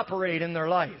to operate in their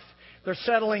life. They're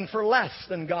settling for less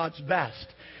than God's best.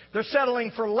 They're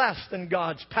settling for less than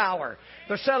God's power.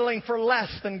 They're settling for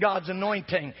less than God's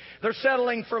anointing. They're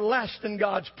settling for less than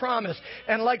God's promise.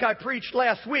 And like I preached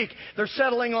last week, they're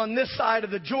settling on this side of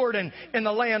the Jordan in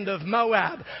the land of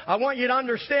Moab. I want you to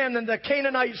understand that the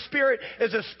Canaanite spirit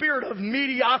is a spirit of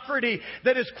mediocrity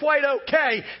that is quite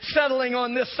okay settling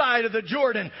on this side of the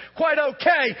Jordan. Quite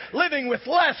okay living with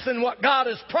less than what God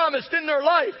has promised in their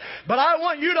life. But I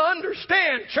want you to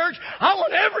understand, church, I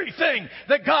want everything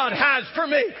that God has for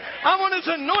me. I want His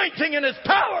anointing and His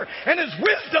power and His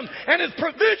wisdom and His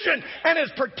provision and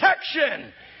His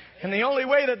protection. And the only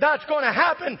way that that's going to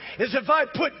happen is if I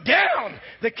put down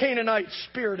the Canaanite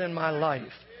spirit in my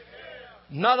life.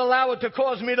 Not allow it to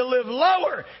cause me to live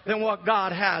lower than what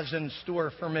God has in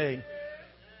store for me.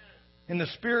 In the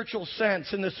spiritual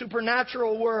sense, in the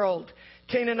supernatural world,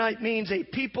 Canaanite means a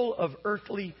people of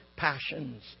earthly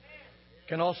passions. It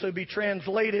can also be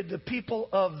translated the people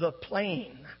of the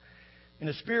plain. In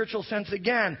a spiritual sense,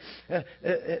 again,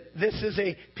 this is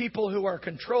a people who are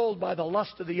controlled by the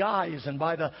lust of the eyes and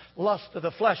by the lust of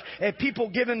the flesh. A people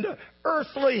given to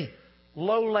earthly,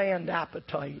 lowland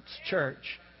appetites,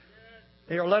 church.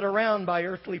 They are led around by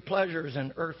earthly pleasures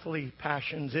and earthly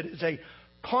passions. It is a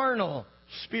carnal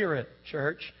spirit,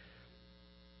 church.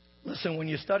 Listen, when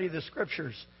you study the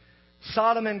Scriptures,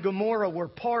 Sodom and Gomorrah were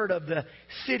part of the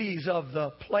cities of the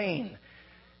plain.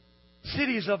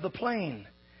 Cities of the plain.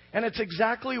 And it's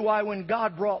exactly why when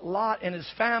God brought Lot and his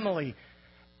family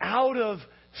out of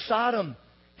Sodom,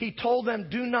 He told them,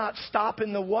 do not stop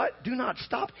in the what? Do not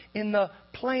stop in the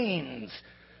plains,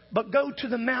 but go to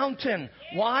the mountain.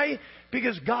 Why?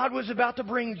 Because God was about to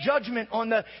bring judgment on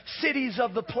the cities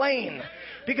of the plain.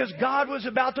 Because God was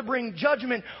about to bring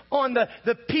judgment on the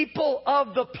people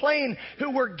of the plain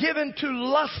who were given to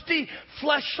lusty,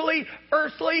 fleshly,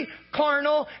 earthly,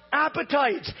 carnal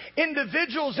appetites.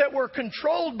 Individuals that were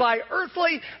controlled by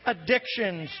earthly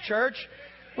addictions, church.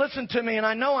 Listen to me, and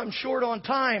I know I'm short on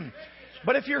time.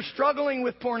 But if you're struggling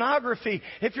with pornography,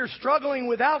 if you're struggling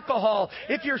with alcohol,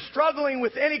 if you're struggling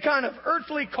with any kind of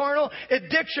earthly carnal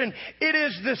addiction, it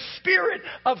is the spirit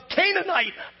of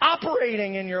Canaanite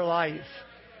operating in your life.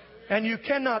 And you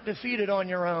cannot defeat it on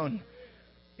your own.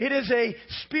 It is a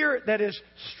spirit that is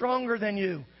stronger than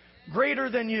you, greater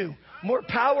than you, more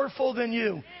powerful than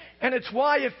you. And it's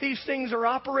why if these things are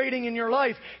operating in your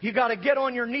life, you got to get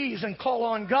on your knees and call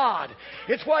on God.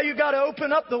 It's why you got to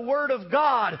open up the Word of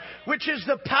God, which is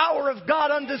the power of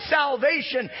God unto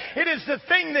salvation. It is the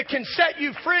thing that can set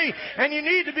you free. And you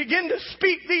need to begin to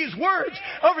speak these words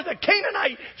over the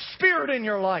Canaanite spirit in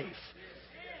your life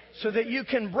so that you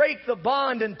can break the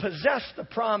bond and possess the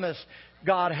promise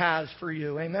God has for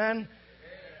you. Amen?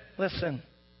 Listen.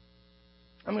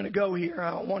 I'm going to go here.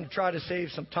 I want to try to save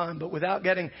some time, but without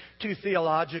getting too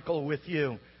theological with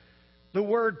you. The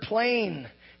word plain,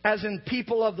 as in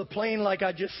people of the plain, like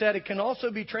I just said, it can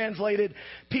also be translated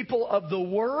people of the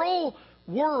whirl,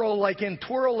 like in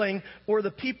twirling, or the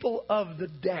people of the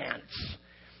dance.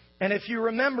 And if you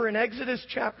remember in Exodus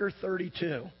chapter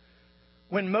 32,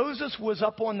 when Moses was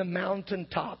up on the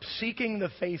mountaintop seeking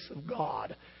the face of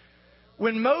God,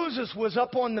 when Moses was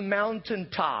up on the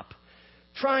mountaintop,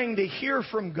 trying to hear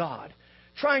from God,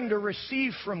 trying to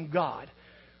receive from God,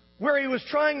 where he was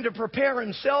trying to prepare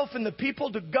himself and the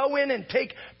people to go in and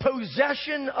take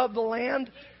possession of the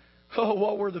land. Oh,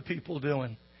 what were the people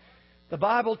doing? The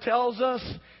Bible tells us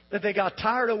that they got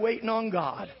tired of waiting on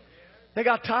God. They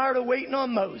got tired of waiting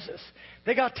on Moses.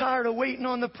 They got tired of waiting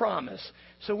on the promise.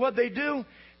 So what they do,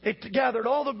 they gathered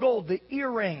all the gold, the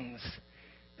earrings,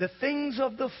 the things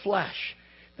of the flesh,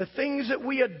 the things that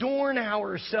we adorn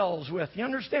ourselves with. You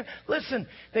understand? Listen,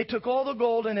 they took all the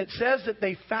gold, and it says that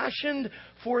they fashioned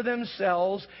for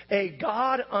themselves a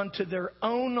god unto their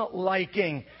own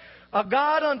liking. A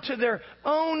god unto their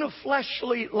own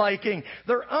fleshly liking.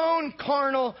 Their own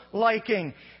carnal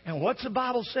liking. And what's the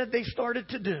Bible said they started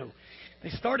to do? They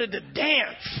started to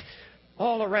dance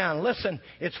all around. Listen,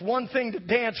 it's one thing to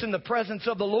dance in the presence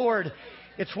of the Lord.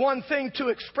 It's one thing to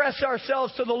express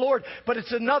ourselves to the Lord, but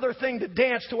it's another thing to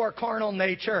dance to our carnal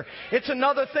nature. It's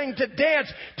another thing to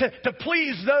dance to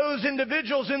please those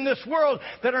individuals in this world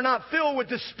that are not filled with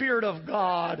the Spirit of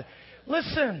God.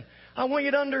 Listen, I want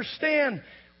you to understand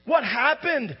what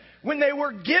happened when they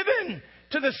were given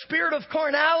to the spirit of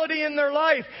carnality in their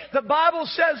life. The Bible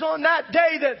says on that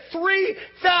day that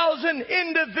 3,000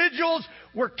 individuals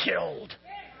were killed.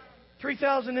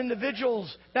 3,000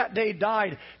 individuals that day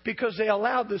died because they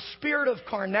allowed the spirit of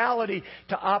carnality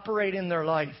to operate in their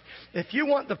life. If you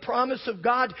want the promise of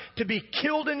God to be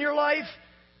killed in your life,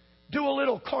 do a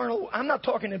little carnal. I'm not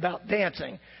talking about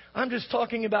dancing. I'm just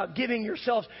talking about giving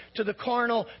yourself to the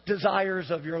carnal desires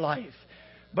of your life.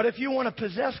 But if you want to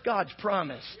possess God's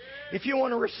promise, if you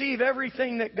want to receive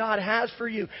everything that God has for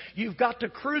you, you've got to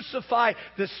crucify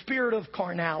the spirit of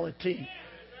carnality,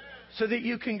 so that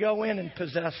you can go in and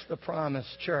possess the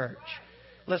promised church.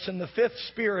 Listen, the fifth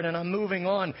spirit, and I'm moving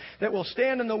on, that will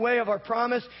stand in the way of our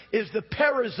promise is the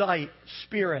parasite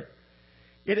spirit.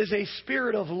 It is a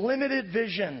spirit of limited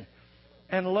vision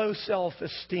and low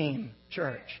self-esteem,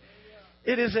 church.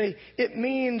 It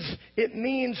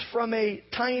means from a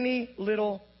tiny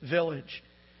little village.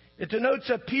 It denotes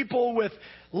a people with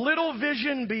little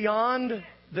vision beyond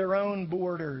their own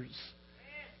borders.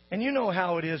 And you know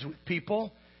how it is with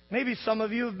people. Maybe some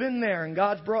of you have been there and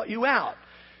God's brought you out.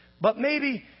 But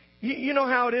maybe you know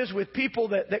how it is with people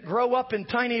that grow up in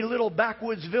tiny little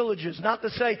backwoods villages. Not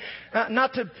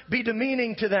to be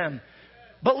demeaning to them.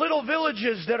 But little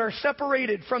villages that are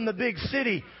separated from the big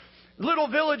city.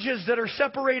 Little villages that are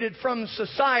separated from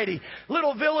society.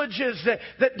 Little villages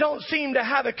that don't seem to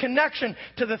have a connection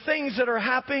to the things that are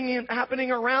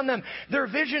happening around them. Their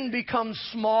vision becomes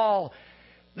small.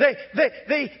 They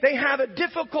have a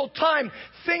difficult time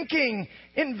thinking,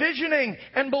 envisioning,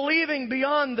 and believing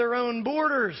beyond their own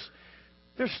borders.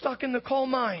 They're stuck in the coal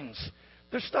mines.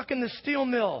 They're stuck in the steel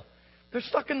mill. They're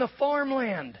stuck in the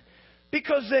farmland.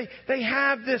 Because they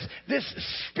have this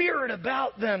spirit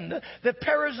about them, the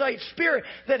parasite spirit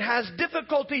that has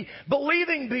difficulty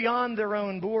believing beyond their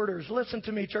own borders. Listen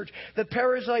to me, church. The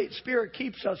parasite spirit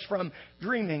keeps us from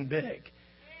dreaming big.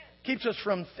 Keeps us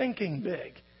from thinking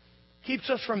big. Keeps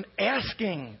us from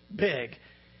asking big.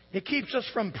 It keeps us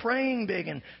from praying big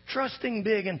and trusting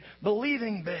big and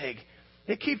believing big.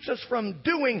 It keeps us from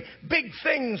doing big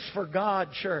things for God,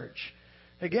 church.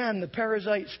 Again, the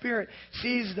parasite spirit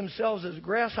sees themselves as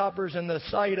grasshoppers in the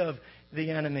sight of the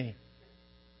enemy.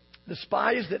 The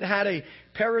spies that had a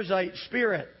parasite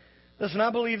spirit. Listen,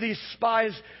 I believe these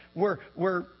spies were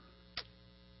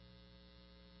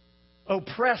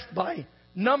oppressed by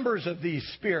numbers of these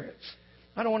spirits.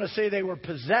 I don't want to say they were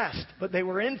possessed, but they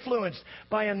were influenced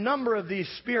by a number of these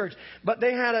spirits. But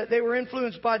they were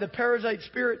influenced by the parasite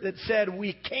spirit that said,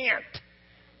 we can't,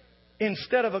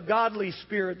 instead of a godly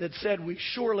spirit that said, we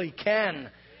surely can,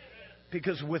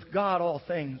 because with God all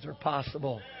things are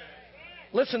possible.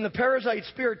 Listen, the parasite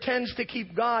spirit tends to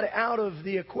keep God out of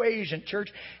the equation, church,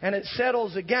 and it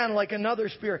settles again like another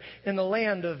spirit in the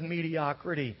land of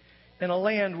mediocrity, in a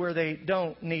land where they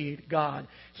don't need God.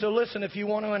 So listen, if you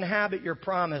want to inhabit your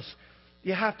promise,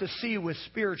 you have to see with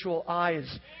spiritual eyes.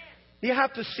 You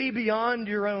have to see beyond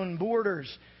your own borders.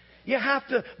 You have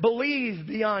to believe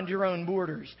beyond your own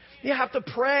borders. You have to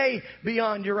pray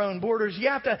beyond your own borders. You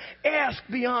have to ask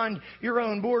beyond your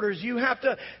own borders. You have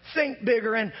to think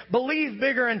bigger and believe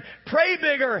bigger and pray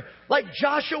bigger. Like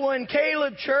Joshua and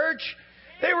Caleb, church.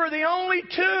 They were the only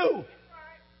two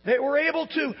that were able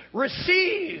to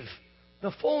receive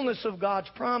the fullness of God's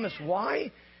promise.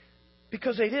 Why?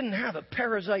 Because they didn't have a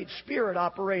parasite spirit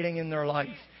operating in their life.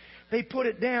 They put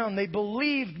it down. They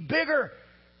believed bigger.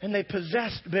 And they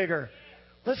possessed bigger.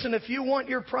 Listen, if you want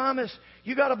your promise,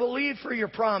 you got to believe for your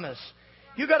promise.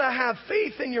 You got to have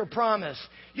faith in your promise.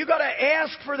 You got to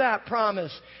ask for that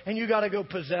promise. And you got to go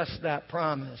possess that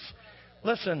promise.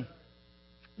 Listen,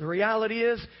 the reality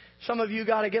is, some of you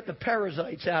got to get the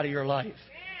parasites out of your life.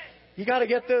 You got to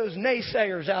get those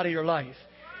naysayers out of your life.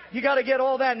 You got to get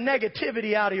all that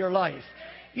negativity out of your life.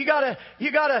 You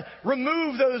gotta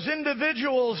remove those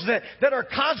individuals that are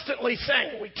constantly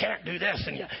saying, we can't do this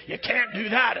and you can't do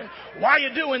that, and why are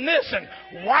you doing this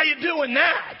and why are you doing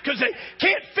that? Because they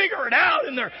can't figure it out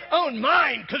in their own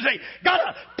mind because they got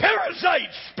a parasite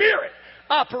spirit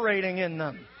operating in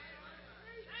them.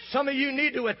 Some of you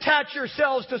need to attach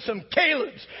yourselves to some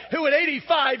Calebs who at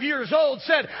 85 years old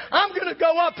said, I'm going to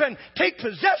go up and take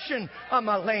possession of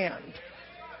my land.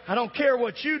 I don't care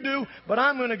what you do, but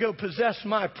I'm going to go possess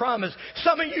my promise.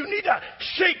 Some of you need to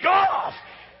shake off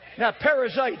that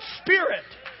parasite spirit.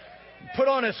 Put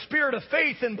on a spirit of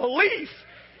faith and belief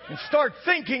and start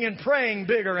thinking and praying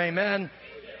bigger. Amen.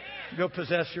 Go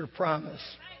possess your promise.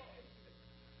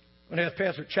 I'm going to ask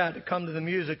Pastor Chad to come to the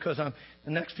music because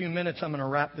the next few minutes I'm going to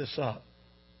wrap this up.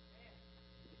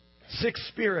 Sixth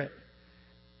spirit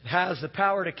that has the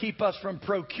power to keep us from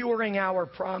procuring our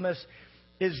promise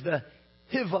is the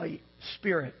Hivite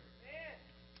spirit.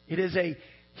 It is a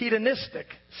hedonistic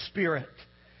spirit.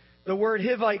 The word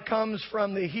Hivite comes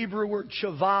from the Hebrew word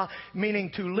shavah,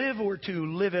 meaning to live or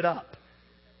to live it up.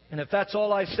 And if that's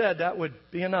all I said, that would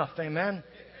be enough. Amen?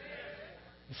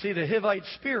 You see, the Hivite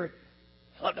spirit,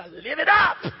 live it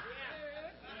up.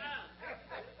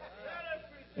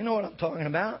 You know what I'm talking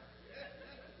about.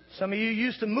 Some of you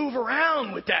used to move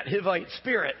around with that Hivite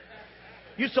spirit.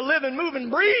 Used to live and move and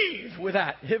breathe with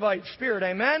that Hivite spirit.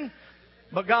 Amen?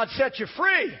 But God set you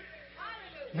free.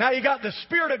 Now you got the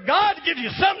Spirit of God to give you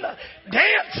something to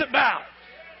dance about.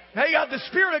 Now you got the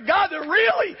Spirit of God that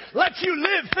really lets you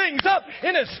live things up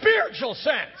in a spiritual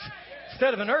sense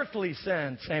instead of an earthly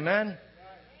sense. Amen?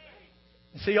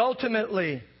 See,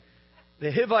 ultimately, the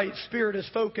Hivite spirit is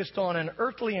focused on an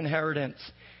earthly inheritance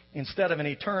instead of an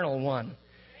eternal one.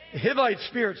 The Hivite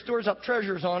spirit stores up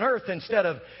treasures on earth instead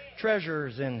of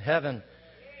treasures in heaven.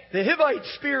 The Hivite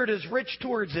spirit is rich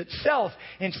towards itself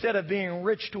instead of being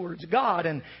rich towards God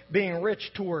and being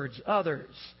rich towards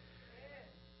others.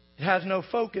 It has no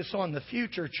focus on the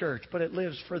future, church, but it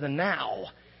lives for the now.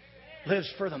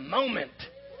 Lives for the moment.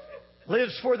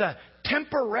 Lives for the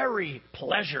temporary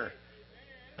pleasure.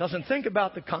 Doesn't think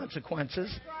about the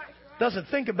consequences. Doesn't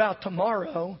think about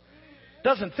tomorrow.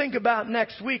 Doesn't think about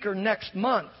next week or next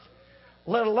month.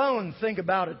 Let alone think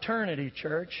about eternity,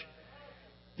 church.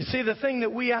 You see, the thing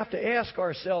that we have to ask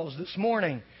ourselves this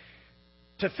morning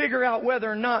to figure out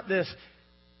whether or not this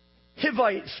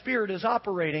Hivite spirit is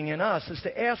operating in us is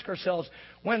to ask ourselves,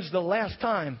 when's the last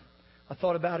time I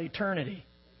thought about eternity?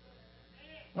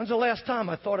 When's the last time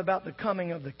I thought about the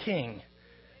coming of the King?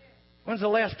 When's the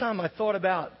last time I thought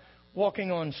about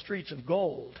walking on streets of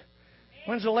gold?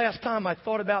 When's the last time I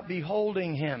thought about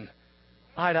beholding Him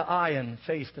eye to eye and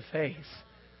face to face?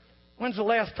 When's the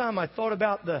last time I thought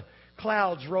about the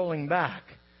clouds rolling back?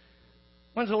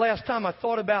 When's the last time I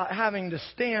thought about having to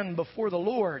stand before the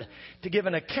Lord to give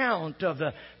an account of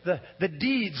the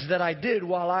deeds that I did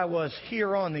while I was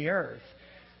here on the earth?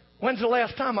 When's the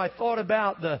last time I thought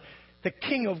about the the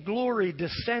King of Glory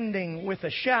descending with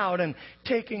a shout and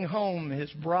taking home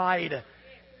His bride.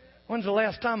 When's the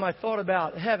last time I thought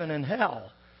about heaven and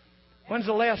hell? When's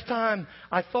the last time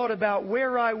I thought about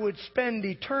where I would spend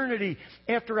eternity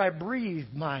after I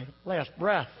breathed my last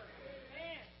breath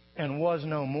and was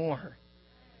no more?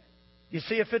 You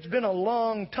see, if it's been a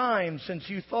long time since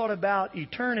you thought about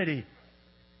eternity,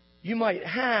 you might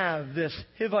have this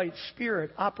Hivite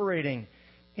spirit operating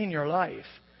in your life.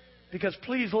 Because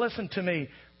please listen to me,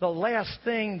 the last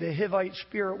thing the Hivite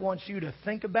spirit wants you to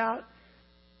think about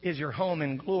is your home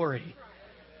in glory.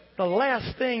 The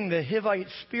last thing the Hivite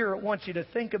spirit wants you to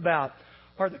think about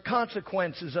are the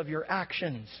consequences of your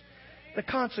actions, the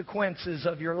consequences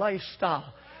of your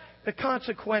lifestyle, the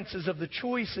consequences of the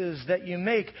choices that you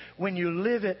make when you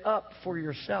live it up for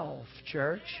yourself,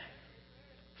 church.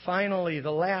 Finally,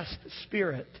 the last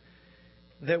spirit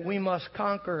that we must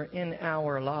conquer in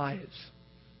our lives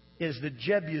is the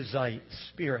Jebusite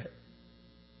spirit.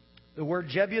 The word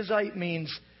Jebusite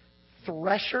means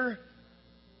thresher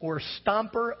or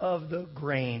stomper of the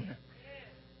grain.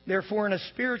 Therefore, in a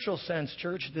spiritual sense,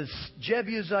 church, this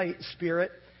Jebusite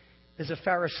spirit is a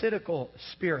pharisaical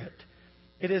spirit.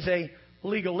 It is a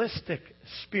legalistic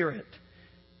spirit.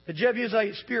 The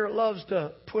Jebusite spirit loves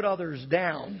to put others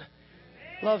down,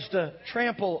 loves to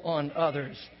trample on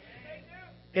others.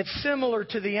 It's similar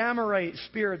to the Amorite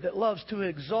spirit that loves to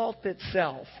exalt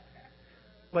itself.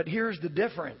 But here's the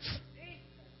difference.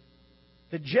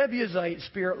 The Jebusite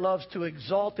spirit loves to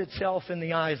exalt itself in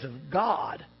the eyes of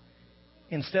God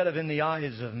instead of in the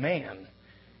eyes of man.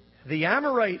 The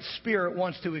Amorite spirit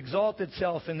wants to exalt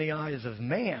itself in the eyes of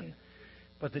man.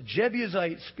 But the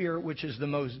Jebusite spirit, which is the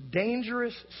most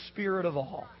dangerous spirit of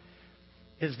all,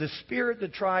 is the spirit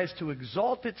that tries to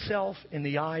exalt itself in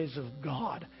the eyes of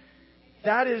God.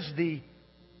 That is the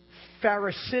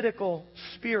pharisaical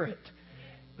spirit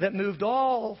that moved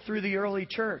all through the early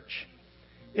church.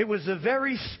 It was the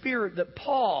very spirit that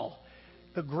Paul,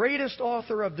 the greatest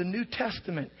author of the New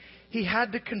Testament, he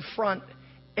had to confront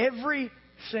every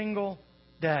single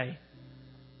day.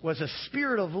 Was a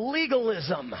spirit of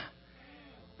legalism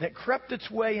that crept its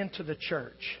way into the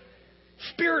church.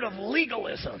 Spirit of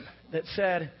legalism that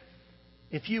said,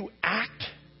 if you act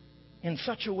in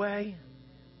such a way,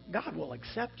 God will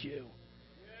accept you.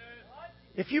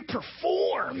 If you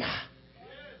perform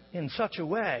in such a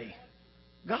way,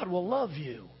 God will love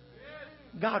you.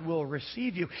 God will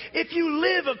receive you. If you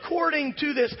live according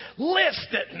to this list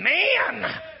that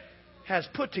man has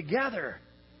put together,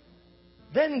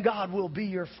 then God will be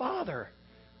your Father.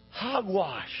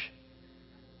 Hogwash.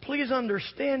 Please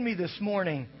understand me this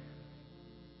morning.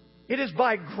 It is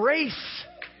by grace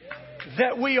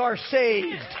that we are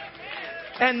saved,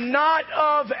 and not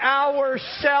of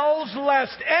ourselves,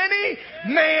 lest any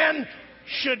man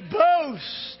should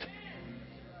boast.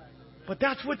 But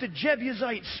that's what the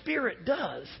Jebusite spirit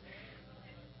does.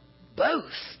 Boasts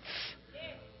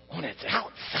on its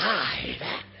outside.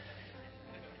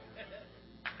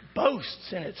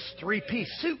 Boasts in its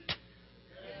three-piece suit.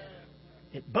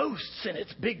 It boasts in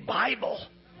its big Bible.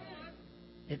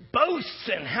 It boasts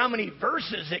in how many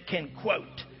verses it can quote.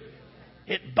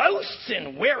 It boasts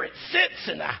in where it sits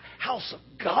in the house of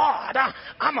God.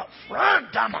 I'm up front.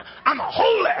 I'm a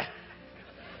holy.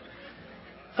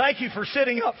 Thank you for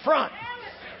sitting up front.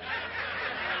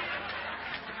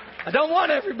 I don't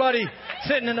want everybody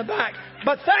sitting in the back,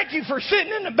 but thank you for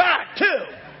sitting in the back too.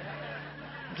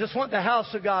 I just want the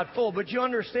house of God full. But you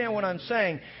understand what I'm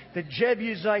saying. The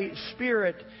Jebusite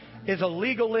spirit is a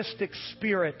legalistic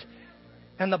spirit.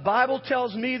 And the Bible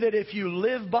tells me that if you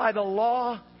live by the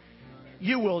law,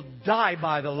 you will die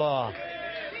by the law.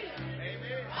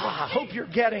 I hope you're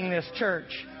getting this,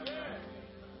 church.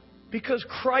 Because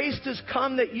Christ has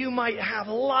come that you might have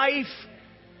life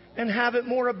and have it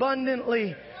more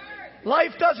abundantly.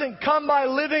 Life doesn't come by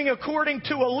living according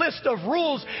to a list of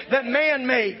rules that man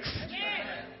makes.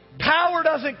 Power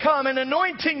doesn't come and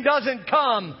anointing doesn't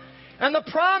come. And the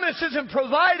promise isn't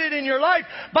provided in your life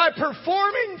by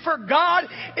performing for God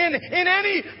in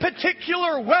any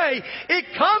particular way. It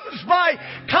comes by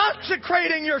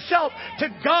consecrating yourself to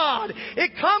God.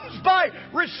 It comes by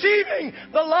receiving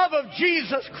the love of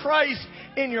Jesus Christ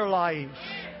in your life.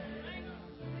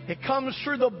 It comes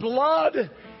through the blood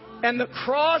and the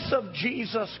cross of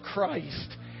Jesus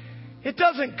Christ. It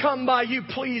doesn't come by you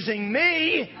pleasing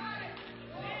me,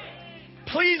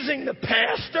 pleasing the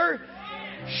pastor,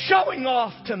 showing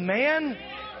off to man.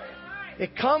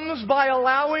 It comes by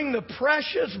allowing the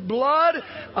precious blood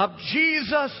of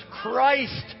Jesus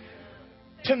Christ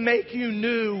to make you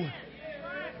new,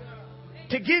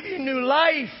 to give you new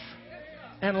life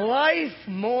and life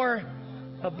more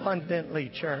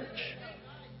abundantly, church.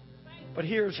 But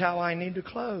here's how I need to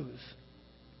close.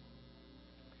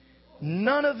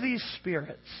 None of these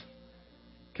spirits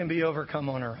can be overcome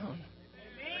on our own.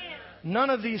 None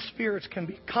of these spirits can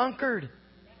be conquered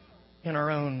in our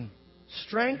own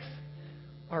strength,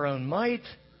 our own might,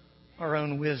 our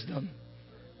own wisdom.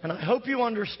 And I hope you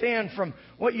understand from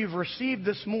what you've received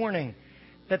this morning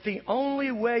that the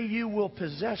only way you will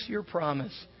possess your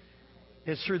promise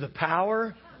is through the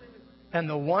power and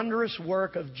the wondrous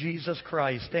work of Jesus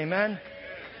Christ. Amen?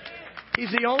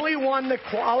 He's the only one that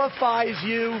qualifies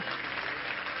you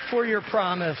for your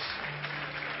promise.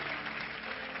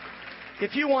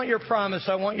 If you want your promise,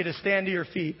 I want you to stand to your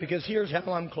feet, because here's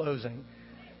how I'm closing.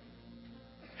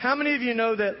 How many of you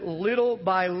know that little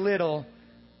by little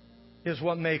is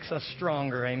what makes us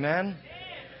stronger? Amen?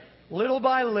 Little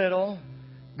by little,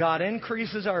 God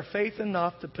increases our faith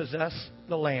enough to possess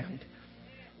the land.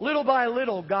 Little by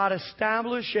little, God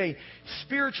established a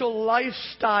spiritual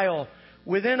lifestyle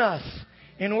within us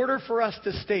in order for us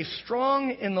to stay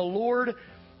strong in the Lord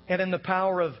and in the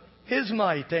power of His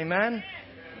might. Amen?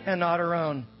 And not our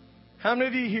own. How many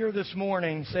of you here this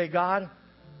morning say, God,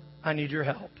 I need your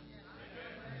help.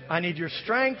 I need your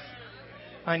strength.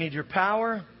 I need your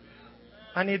power.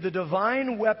 I need the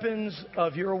divine weapons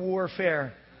of your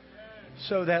warfare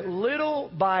so that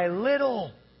little by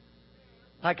little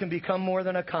I can become more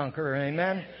than a conqueror.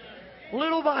 Amen?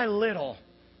 Little by little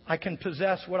I can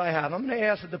possess what I have. I'm going to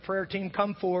ask that the prayer team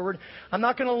come forward. I'm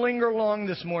not going to linger long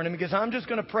this morning because I'm just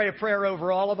going to pray a prayer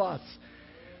over all of us.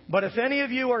 But if any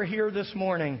of you are here this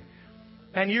morning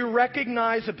and you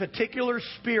recognize a particular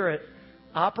spirit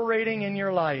operating in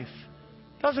your life,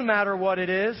 doesn't matter what it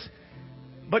is,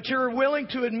 but you're willing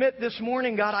to admit this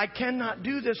morning, God, I cannot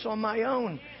do this on my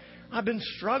own. I've been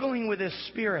struggling with this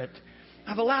spirit.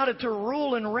 I've allowed it to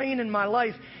rule and reign in my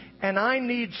life, and I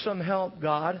need some help,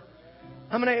 God.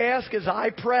 I'm going to ask as I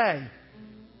pray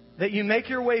that you make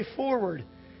your way forward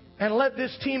and let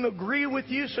this team agree with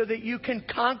you so that you can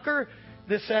conquer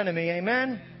this enemy,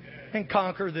 amen? And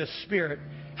conquer this spirit.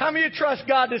 How many of you trust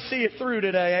God to see it through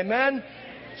today, amen?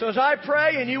 So as I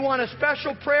pray and you want a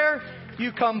special prayer,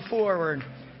 you come forward.